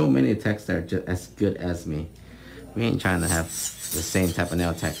 There's so many techs that are just as good as me. We ain't trying to have the same type of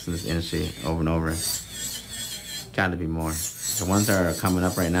nail techs in this industry over and over. Gotta be more. The ones that are coming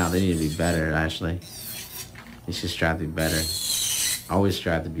up right now, they need to be better, actually. You should strive to be better. Always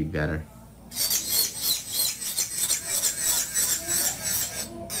strive to be better.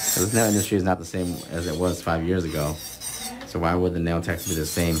 This nail industry is not the same as it was 5 years ago. So why would the nail techs be the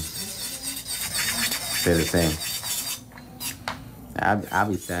same? Stay the same. I'll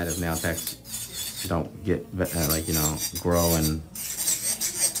be sad if nail techs don't get like, you know, grow and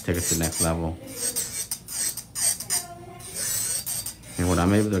take it to the next level. And what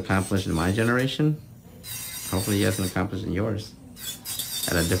I'm able to accomplish in my generation, hopefully you guys can accomplish in yours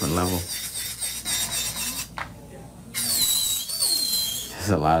at a different level. There's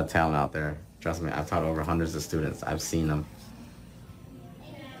a lot of talent out there. Trust me, I've taught over hundreds of students. I've seen them.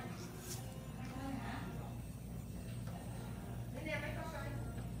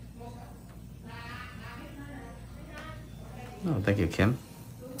 Oh, thank you, Kim.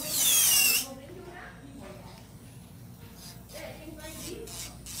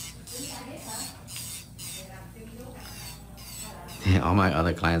 Yeah, all my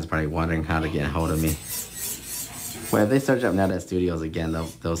other clients probably wondering how to get a hold of me. Well, if they search up NetEd Studios again,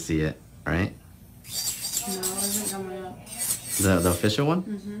 they'll see it, right? No, it isn't coming up. The official one?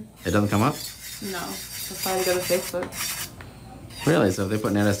 Mm-hmm. It doesn't come up? No. That's why I go to Facebook. Really? So if they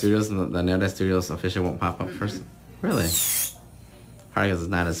put NetEd Studios, the NetEd Studios official won't pop up first? Really? Probably because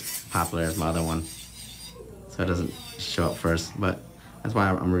it's not as popular as my other one. So it doesn't show up first. But that's why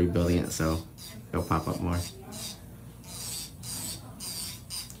I'm rebuilding it, so it'll pop up more.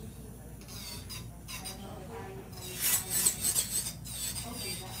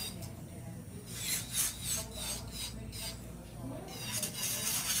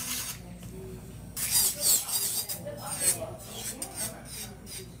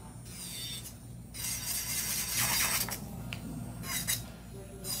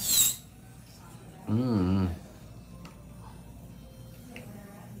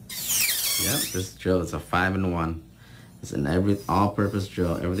 Yep, this drill is a 5-in-1. It's an all-purpose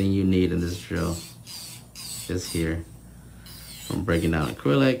drill. Everything you need in this drill is here. From breaking down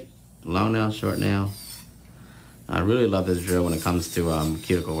acrylic, long nail, short nail. I really love this drill when it comes to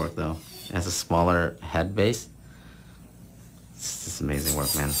cuticle work, though. It has a smaller head base. It's just amazing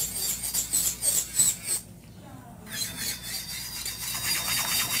work, man.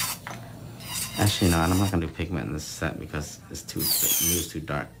 Actually, no, I'm not gonna do pigment in this set because it's the nude is too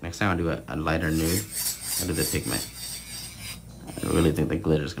dark. Next time I do a lighter nude, I'll do the pigment. I really think the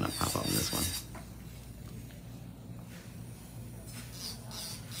glitter is gonna pop up in this one.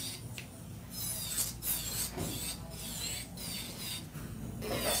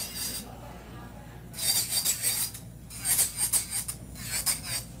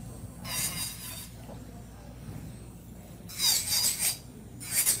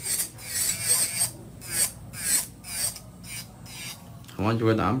 How long did you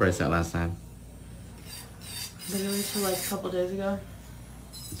wear the ombre set last time? Literally till like a couple days ago.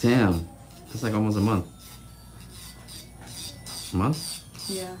 Damn, it's like almost a month. A month?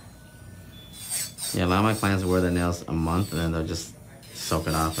 Yeah. Yeah, a lot of my clients wear their nails a month and then they'll just soak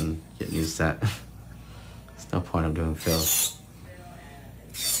it off and get new set. There's no point of doing fills.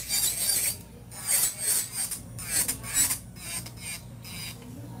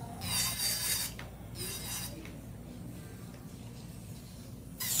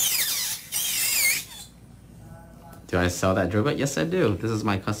 Do I sell that drill bit? Yes, I do. This is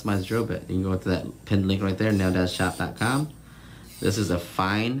my customized drill bit. You can go to that pinned link right there, nail-shop.com. This is a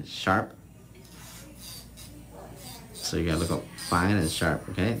fine, sharp. So you gotta look up fine and sharp,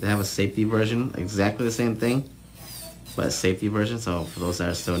 okay? They have a safety version, exactly the same thing, but a safety version. So for those that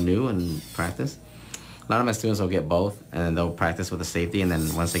are still new and practice, a lot of my students will get both, and then they'll practice with the safety, and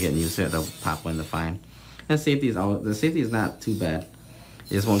then once they get used to it, they'll pop in the fine. And the safety is not too bad.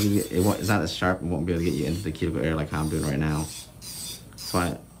 It just won't give you, it's not as sharp, it won't be able to get you into the cuticle area like how I'm doing right now.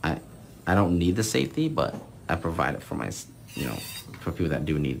 So I don't need the safety, but I provide it for my, you know, for people that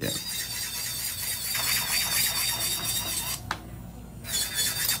do need it.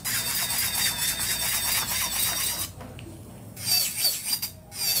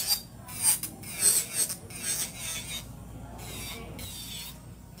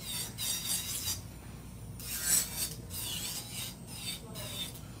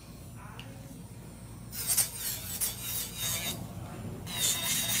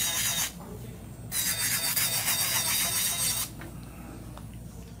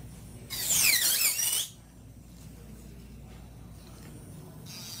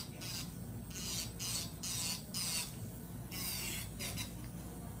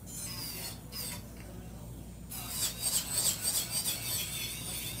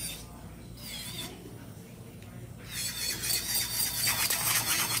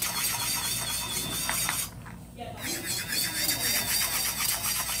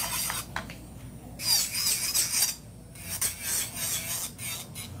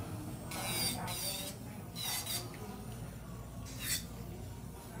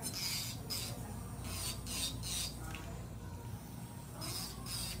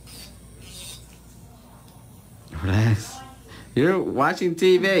 You're watching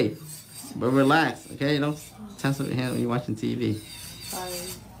TV, but relax, okay? Don't touch your hand when you're watching TV. Sorry.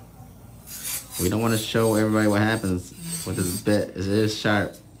 We don't want to show everybody what happens with this bit. It is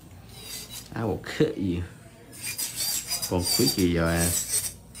sharp. I will cut you. Gonna quickie your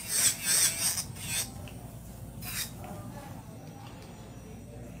ass.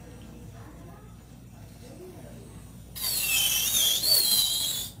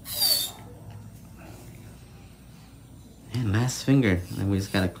 And last finger. And we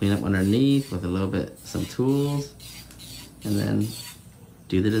just gotta clean up underneath with a little bit, some tools, and then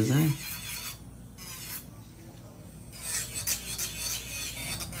do the design.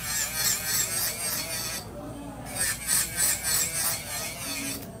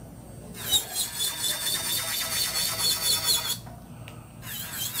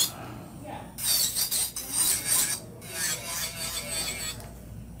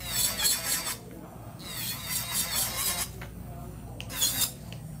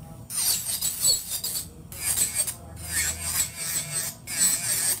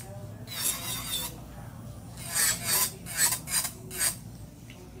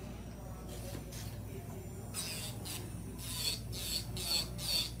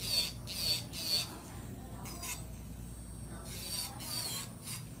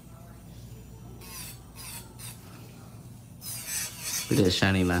 We did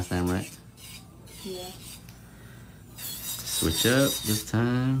shiny last time, right? Yeah. Switch up this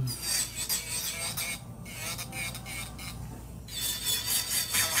time.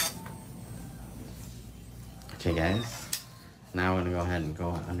 Okay, guys. Now we're gonna go ahead and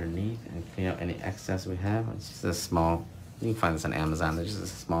go underneath and clean up any excess we have. It's just a small, you can find this on Amazon. There's just a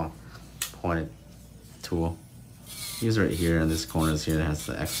small pointed tool. Use right here in this corner here that has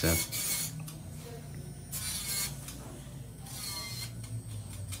the excess.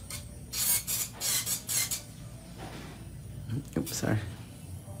 Oops, sorry.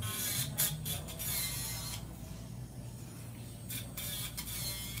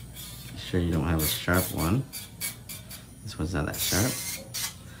 Make sure you don't have a sharp one. This one's not that sharp.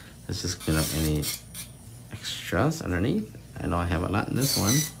 Let's just clean up any extras underneath. I know I have a lot in this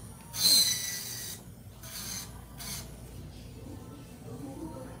one. It's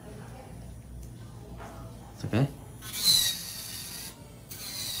okay.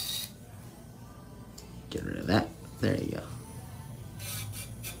 Get rid of that. There you go.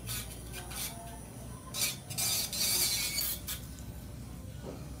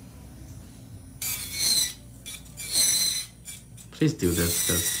 Please do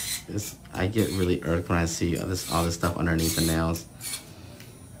this because I get really irked when I see all this stuff underneath the nails.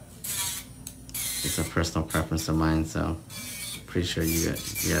 It's a personal preference of mine, so pretty sure you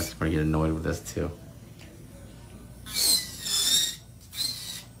guys probably get annoyed with this too.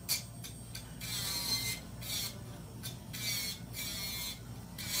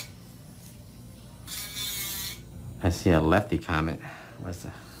 I see a lefty comment. What's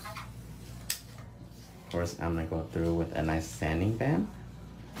that? Of course, I'm gonna go through with a nice sanding band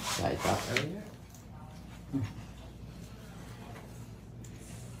that I dropped earlier.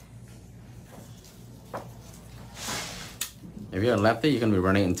 If you're a lefty, you're gonna be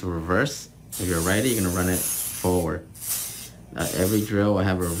running it into reverse. If you're a righty, you're gonna run it forward. Every drill will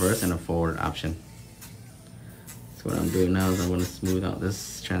have a reverse and a forward option. So what I'm doing now is I'm gonna smooth out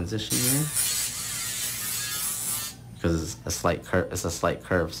this transition here because it's a slight curve. It's a slight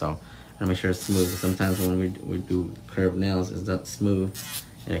curve, so. And make sure it's smooth. Sometimes when we do curved nails, it's not smooth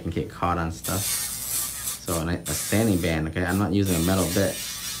and it can get caught on stuff. So a sanding band, okay? I'm not using a metal bit.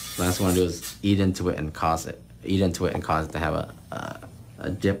 The last thing I want to do is eat into it and cause it to have a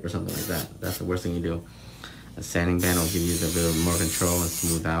dip or something like that. That's the worst thing you do. A sanding band will give you a bit more control and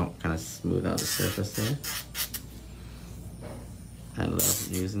smooth out the surface there. I love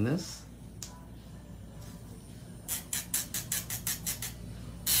using this.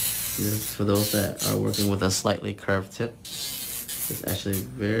 This is for those that are working with a slightly curved tip. It's actually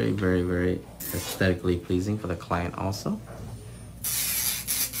very, very, very aesthetically pleasing for the client also.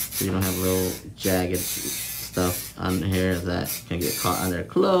 So you don't have little jagged stuff on here that can get caught on their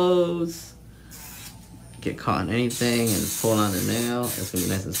clothes, get caught on anything and pull on the nail. It's gonna be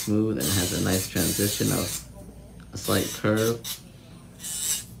nice and smooth and it has a nice transition of a slight curve.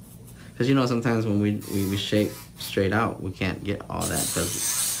 Because you know sometimes when we shape straight out, we can't get all that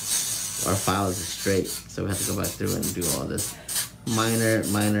because our file is straight, so we have to go back through and do all this minor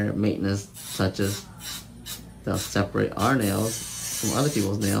maintenance touches that'll separate our nails from other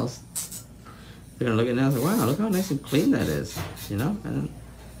people's nails. They're gonna look at nails and wow, look how nice and clean that is, you know? And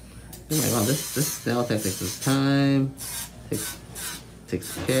they're like, wow, this nail tech takes its time,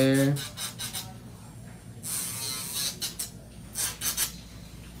 takes care.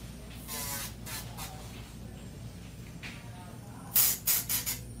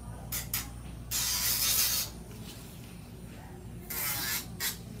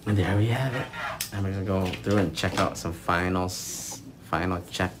 And there we have it. I'm gonna go through and check out some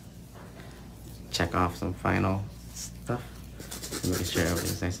check off some final stuff. Making sure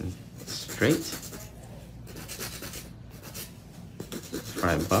everything's nice and straight. Before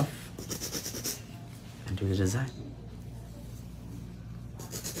I buff and do the design.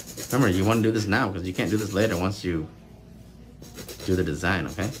 Remember, you want to do this now because you can't do this later once you do the design,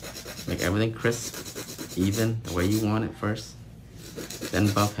 okay? Make everything crisp, even, the way you want it first. Then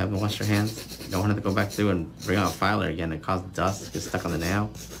buff, have them wash your hands. You don't want to go back through and bring out a filer again. It causes dust, gets stuck on the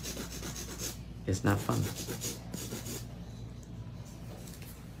nail. It's not fun.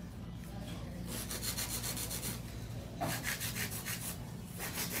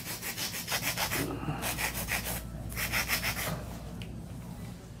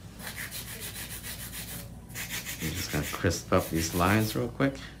 I'm just gonna crisp up these lines real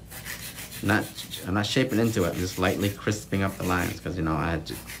quick. I'm not shaping into it. I'm just lightly crisping up the lines because you know I had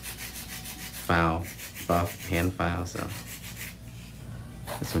to hand file, so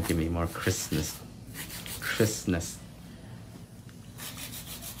this will give me more crispness.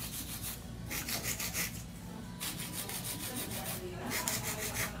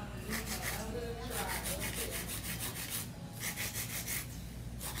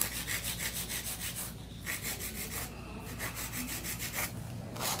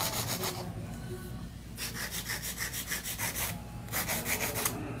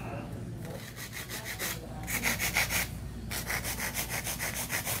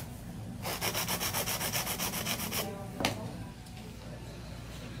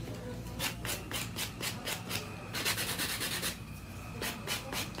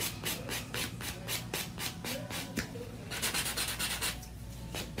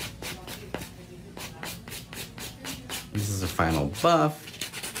 This is a final buff.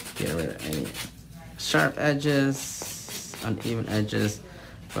 Get rid of any sharp edges, uneven edges,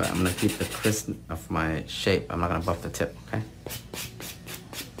 but I'm gonna keep the crisp of my shape. I'm not gonna buff the tip, okay?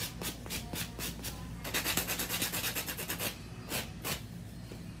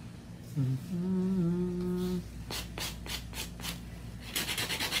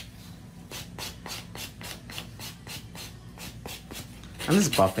 I'm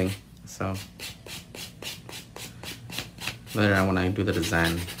just buffing, so later on when I do the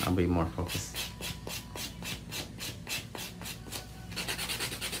design, I'll be more focused.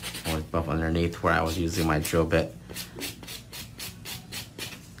 Always buff underneath where I was using my drill bit.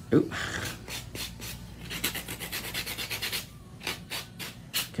 Oop.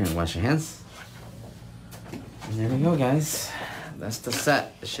 Okay, wash your hands. And there we go, guys. That's the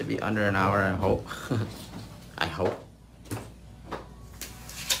set. It should be under an hour, I hope. I hope.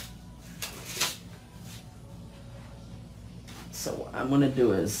 So what I'm gonna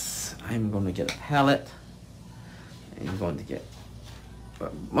do is I'm gonna get a palette and I'm going to get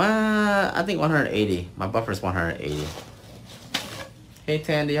I think 180. My buffer is 180. Hey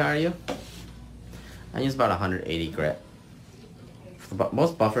Tandy, how are you? I use about 180 grit.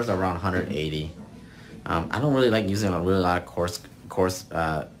 Most buffers are around 180. I don't really like using a really lot of coarse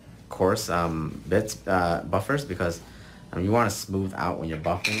buffers because you want to smooth out when you're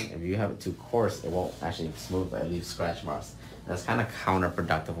buffing. If you have it too coarse, it won't actually smooth, but it leaves scratch marks. That's kind of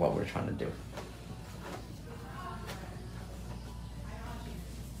counterproductive what we're trying to do.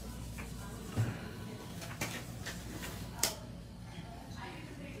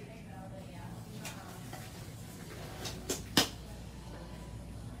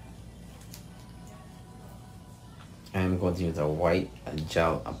 I'm going to use a white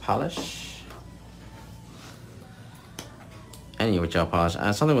gel polish. Any with gel polish.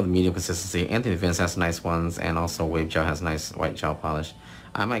 Something with medium consistency. Anthony Vince has nice ones, and also Wave Gel has nice white gel polish.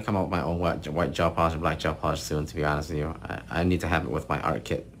 I might come up with my own white gel polish and black gel polish soon, to be honest with you. I need to have it with my art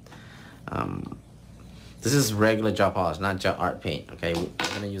kit. This is regular gel polish, not gel art paint, okay? We're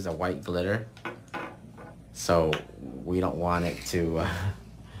going to use a white glitter. So we don't want it to,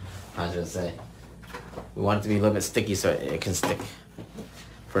 how should I say? We want it to be a little bit sticky so it can stick.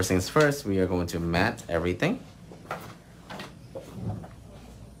 First things first, we are going to matte everything.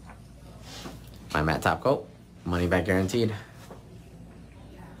 My matte top coat, money back guaranteed.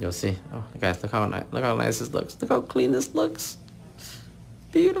 You'll see. Oh, guys, look how nice this looks. Look how clean this looks.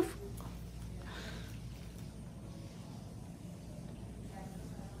 Beautiful.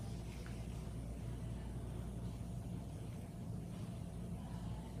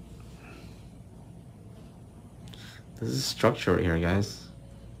 This is structure right here, guys.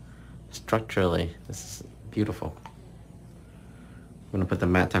 Structurally, this is beautiful. I'm gonna put the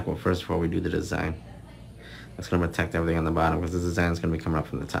matte top coat first before we do the design. That's gonna protect everything on the bottom because the design is gonna be coming up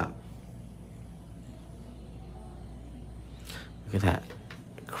from the top. Look at that.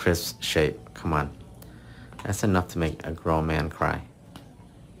 crisp shape. Come on. That's enough to make a grown man cry.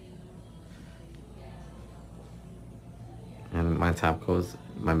 And my top coats,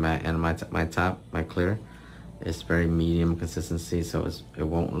 my matte and my top, my clear, it's very medium consistency, so it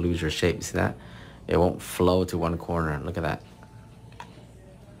won't lose your shape. You see that? It won't flow to one corner. Look at that.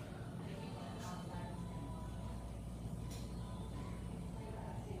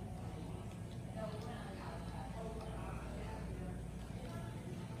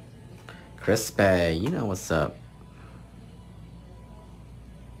 Crispy, you know what's up.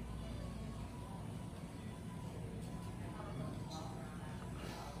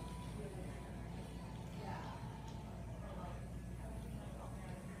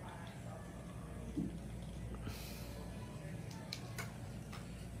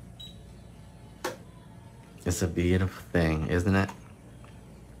 It's a beautiful thing, isn't it?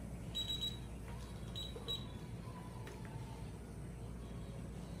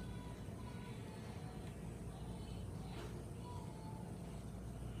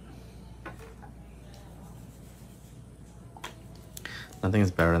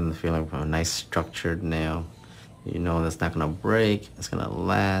 Nothing's better than the feeling of a nice structured nail. You know that's not gonna break, it's gonna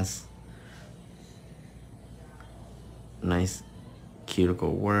last. Nice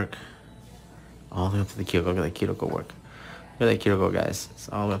cuticle work. All the way up to the cuticle. Look at that cuticle work. Look at that cuticle, guys. It's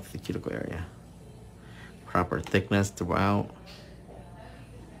all the way up to the cuticle area. Proper thickness throughout.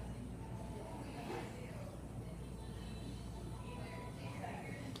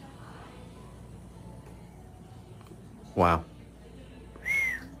 Wow.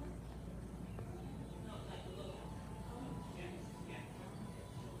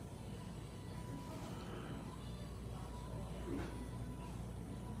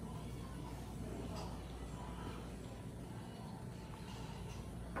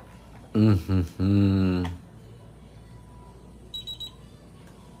 Mm-hmm.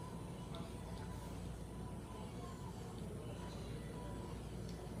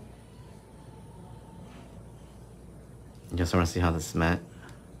 Just want to see how this mat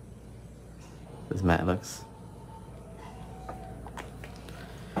looks.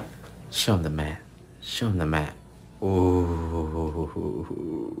 Show him the mat. Show him the mat. Ooh,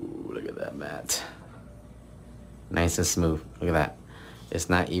 look at that mat. Nice and smooth. Look at that. It's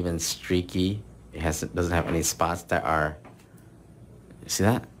not even streaky. It doesn't have any spots that are. See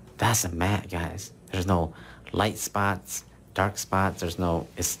that? That's a mat, guys. There's no light spots, dark spots. There's no.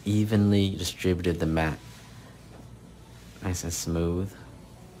 It's evenly distributed, the mat. Nice and smooth.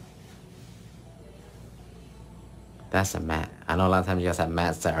 That's a mat. I know a lot of times you guys have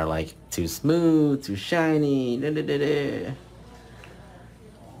mats that are like too smooth, too shiny. Da, da, da, da.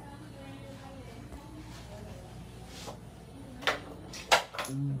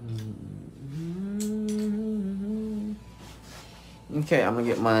 Okay, I'm gonna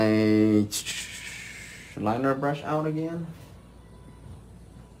get my liner brush out again.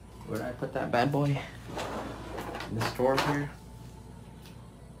 Where did I put that bad boy? In the store here.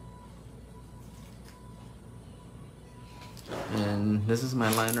 And this is my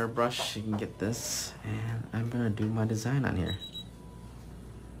liner brush. You can get this. And I'm gonna do my design on here.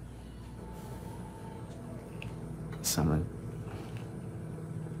 So I'm gonna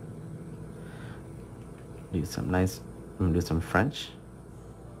do some nice. I'm gonna do some French.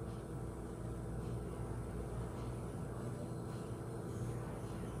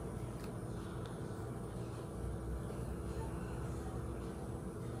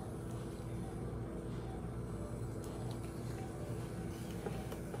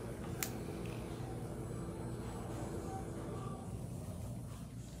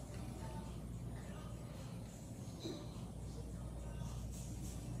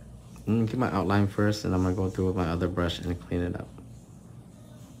 Get my outline first, and I'm gonna go through with my other brush and clean it up.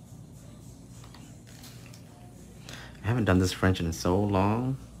 I haven't done this French in so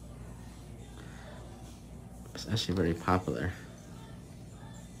long. It's actually very popular.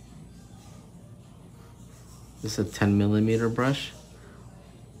 This is a 10mm brush.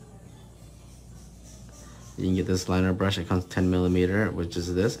 You can get this liner brush. It comes 10mm, which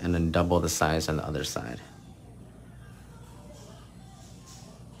is this, and then double the size on the other side.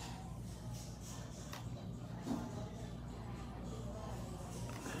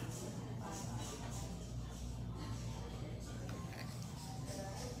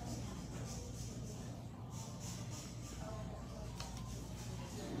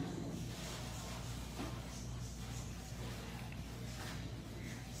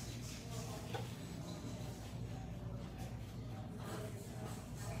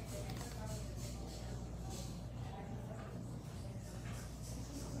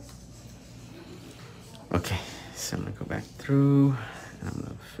 Okay, so I'm gonna go back through I'm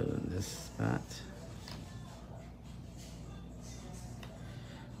gonna fill in this spot.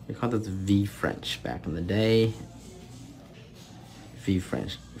 They called this V French back in the day. V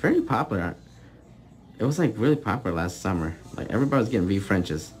French, very popular. It was like really popular last summer. Like everybody was getting V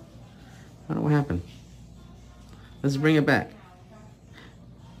Frenches. I don't know what happened. Let's bring it back.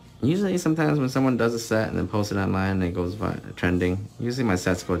 Usually sometimes when someone does a set and then posts it online and it goes trending, usually my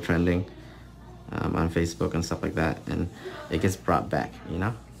sets go trending on Facebook and stuff like that, and it gets brought back, you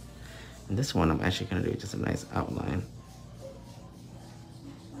know? And this one I'm actually gonna do just a nice outline.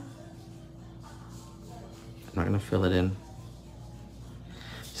 I'm not gonna fill it in.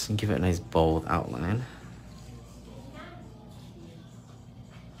 Just gonna give it a nice bold outline.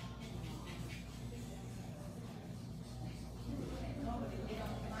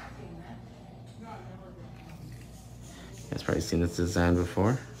 You guys probably seen this design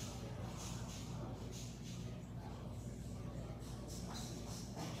before.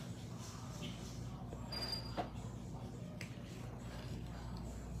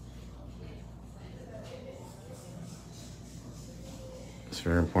 It's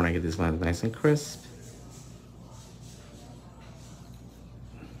very important I get these lines nice and crisp.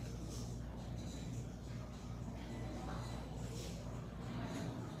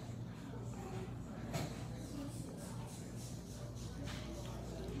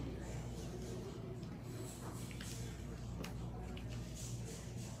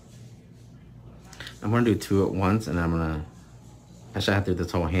 I'm gonna do two at once, and I'm gonna, actually I have to do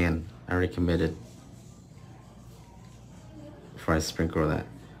this whole hand. I already committed before I sprinkle that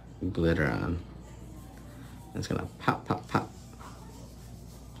glitter on. It's gonna pop, pop, pop.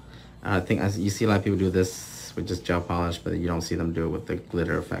 I think you see a lot of people do this with just gel polish, but you don't see them do it with the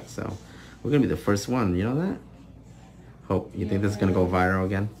glitter effect. So we're gonna be the first one, you know that? Hope, you think this is gonna go viral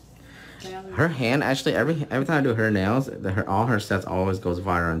again? Her hand, actually, every time I do her nails, all her sets always goes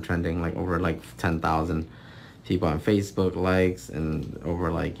viral and trending, like over like 10,000 people on Facebook likes, and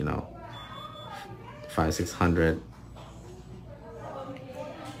over like, you know, 500-600.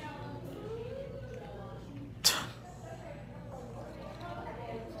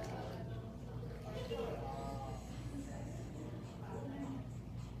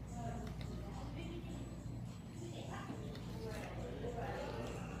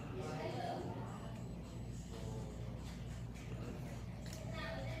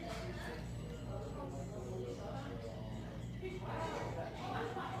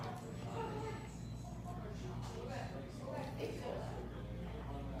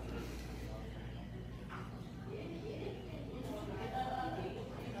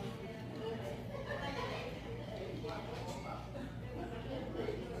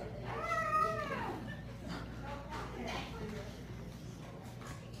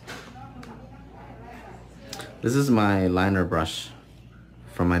 This is my liner brush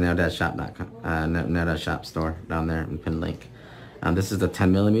from my nail-shop store down there in pin link. This is the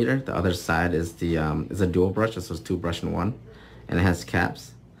 10 millimeter. The other side is the is a dual brush. This was two brush in one, and it has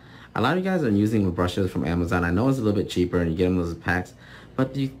caps. A lot of you guys are using the brushes from Amazon. I know it's a little bit cheaper and you get them those packs,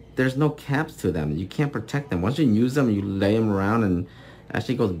 but there's no caps to them. You can't protect them. Once you use them, you lay them around and it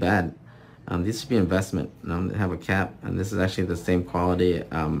actually goes bad. These should be investment. They have a cap, and this is actually the same quality.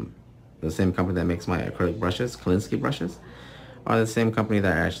 The same company that makes my acrylic brushes, Kolinsky brushes, are the same company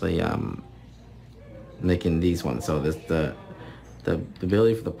that are actually making these ones. So the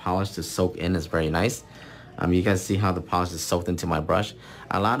ability for the polish to soak in is very nice. You guys see how the polish is soaked into my brush.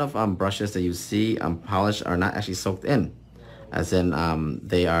 A lot of brushes that you see polished are not actually soaked in, as in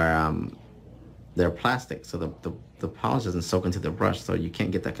they're plastic. So the polish doesn't soak into the brush, so you can't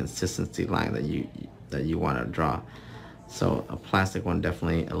get that consistency line that you want to draw. So a plastic one,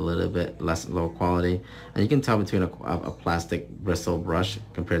 definitely a little bit less low quality. And you can tell between a plastic bristle brush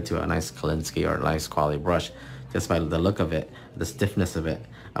compared to a nice Kolinsky or a nice quality brush just by the look of it, the stiffness of it.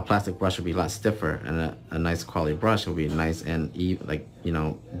 A plastic brush would be a lot stiffer, and a nice quality brush would be nice and like, you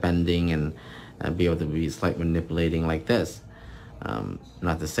know, bending and be able to be slightly manipulating like this.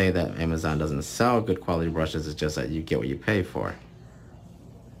 Not to say that Amazon doesn't sell good quality brushes, it's just that you get what you pay for.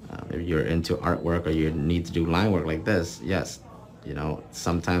 If you're into artwork or you need to do line work like this, yes, you know,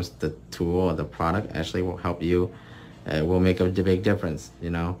 sometimes the tool or the product actually will help you, will make a big difference, you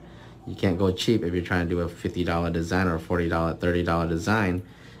know. You can't go cheap if you're trying to do a $50 design or a $40, $30 design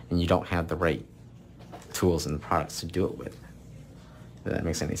and you don't have the right tools and products to do it with. If that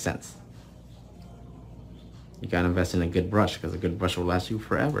makes any sense. You gotta invest in a good brush, because a good brush will last you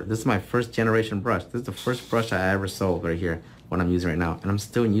forever. This is my first generation brush. This is the first brush I ever sold right here, what I'm using right now, and I'm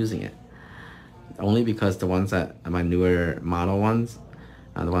still using it. Only because the ones that, my newer model ones,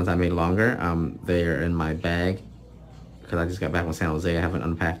 the ones I made longer, they are in my bag because I just got back from San Jose. I haven't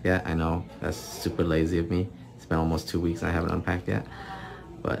unpacked yet. I know that's super lazy of me. It's been almost 2 weeks and I haven't unpacked yet.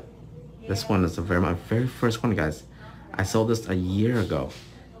 But this one is my very first one, guys. I sold this a year ago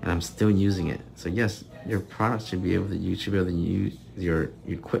and I'm still using it. So yes, your product should be able to, you should be able to use your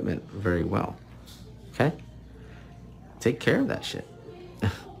equipment very well. Okay? Take care of that shit. You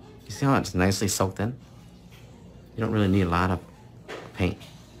see how it's nicely soaked in? You don't really need a lot of paint.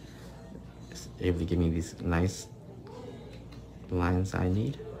 It's able to give me these nice lines I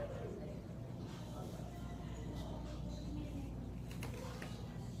need.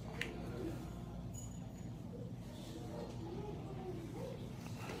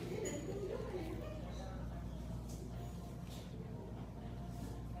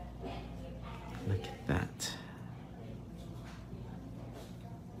 Look at that.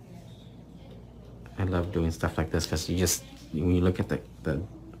 I love doing stuff like this because when you look at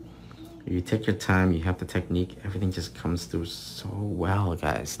you take your time, you have the technique, everything just comes through so well,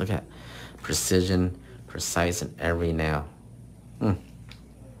 guys. Look at precision, precise in every nail. And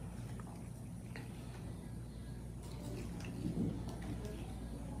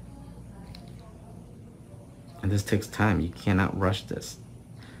this takes time. You cannot rush this.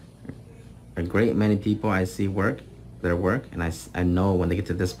 A great many people I see their work, and I know when they get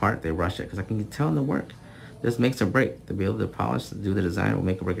to this part, they rush it because I can tell in the work. This makes or break. To be able to polish, to do the design will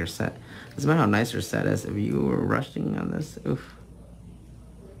make or break your set. Doesn't matter how nice your set is. If you were rushing on this, oof.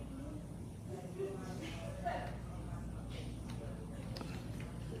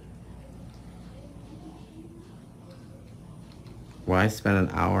 Why spend an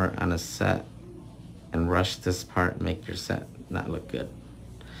hour on a set and rush this part and make your set not look good?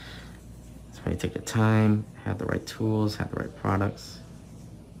 That's why you take your time, have the right tools, have the right products.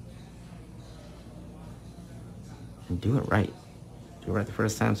 And do it right. Do it right the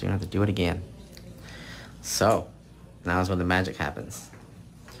first time so you don't have to do it again. So, now is when the magic happens.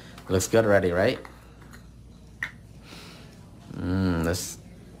 It looks good already, right? Let's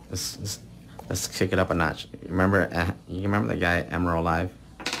kick it up a notch. You remember the guy Emerald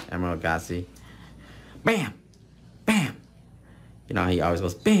Gassi? Bam! Bam! You know, he always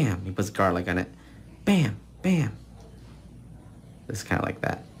goes bam! He puts garlic on it. Bam! Bam! It's kind of like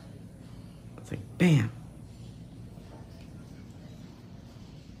that. It's like bam!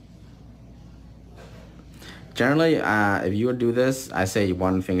 Generally, if you would do this, I say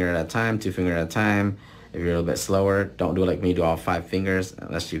 1 finger at a time, 2 finger at a time. If you're a little bit slower, don't do it like me, do all 5 fingers,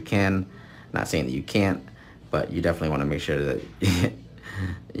 unless you can. Not saying that you can't, but you definitely want to make sure that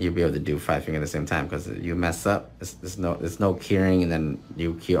you'll be able to do 5 fingers at the same time, because if you mess up, there's no curing, and then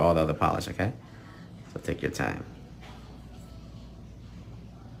you cure all the other polish, okay? So take your time.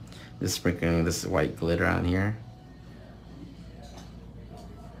 Just sprinkling this white glitter on here.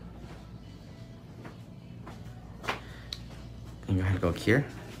 And go ahead and go cure.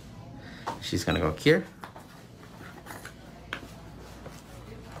 She's gonna go cure.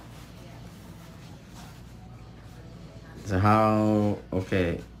 So how,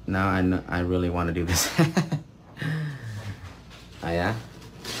 okay, now I really want to do this. Oh yeah?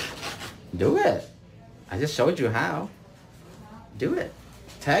 Do it. I just showed you how. Do it.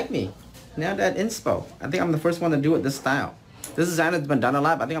 Tag me. Now that inspo. I think I'm the first one to do it this style. This design has been done a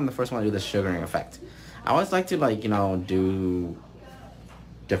lot, but I think I'm the first one to do the sugaring effect. I always like to, like, you know, do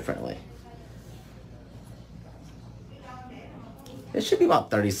differently. It should be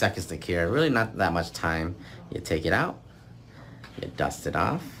about 30 seconds to cure. Really not that much time. You take it out. You dust it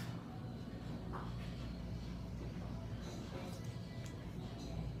off.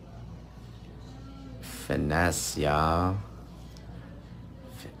 Finesse, y'all.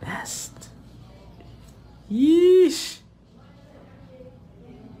 Finessed. Yeesh.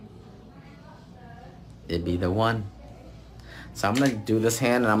 It'd be the one. So I'm gonna do this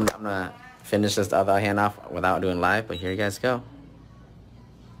hand, and I'm gonna finish this other hand off without doing live, but here you guys go.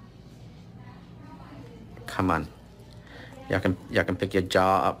 Come on. Y'all can pick your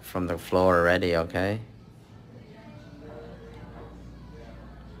jaw up from the floor already, okay?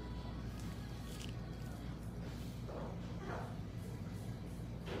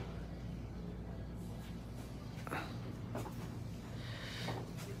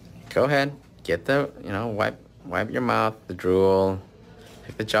 Go ahead, get the, you know, wipe your mouth, the drool,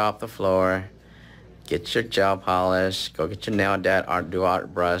 pick the jaw off the floor, get your gel polish, go get your nail dad art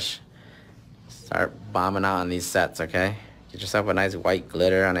brush, start bombing out on these sets, okay? Get yourself a nice white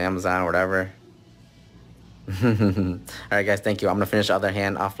glitter on Amazon or whatever. Alright guys, thank you. I'm gonna finish the other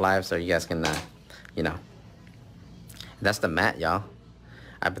hand off live so you guys can, you know. That's the mat, y'all.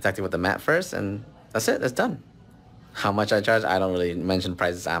 I protected with the mat first, and that's it, that's done. How much I charge, I don't really mention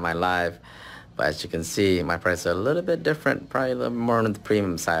prices on my live, But as you can see, my prices are a little bit different, probably a little more on the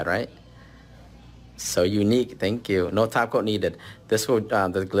premium side, right? So unique, thank you. No top coat needed. This will,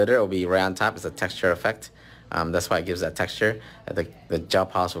 the glitter will be right on top. It's a texture effect. That's why it gives that texture. The gel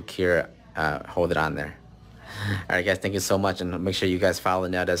polish will cure, hold it on there. Alright guys, thank you so much, and make sure you guys follow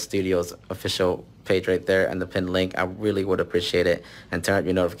Nada Studios official page right there and the pinned link. I really would appreciate it, and turn up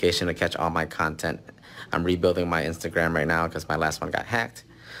your notification to catch all my content. I'm rebuilding my Instagram right now because my last one got hacked.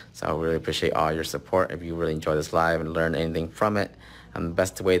 So I really appreciate all your support. If you really enjoy this live and learn anything from it, the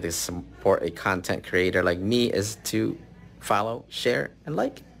best way to support a content creator like me is to follow, share, and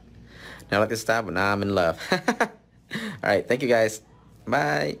like. Now I like to stop, but now I'm in love. Alright, thank you guys.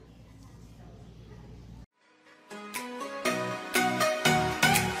 Bye.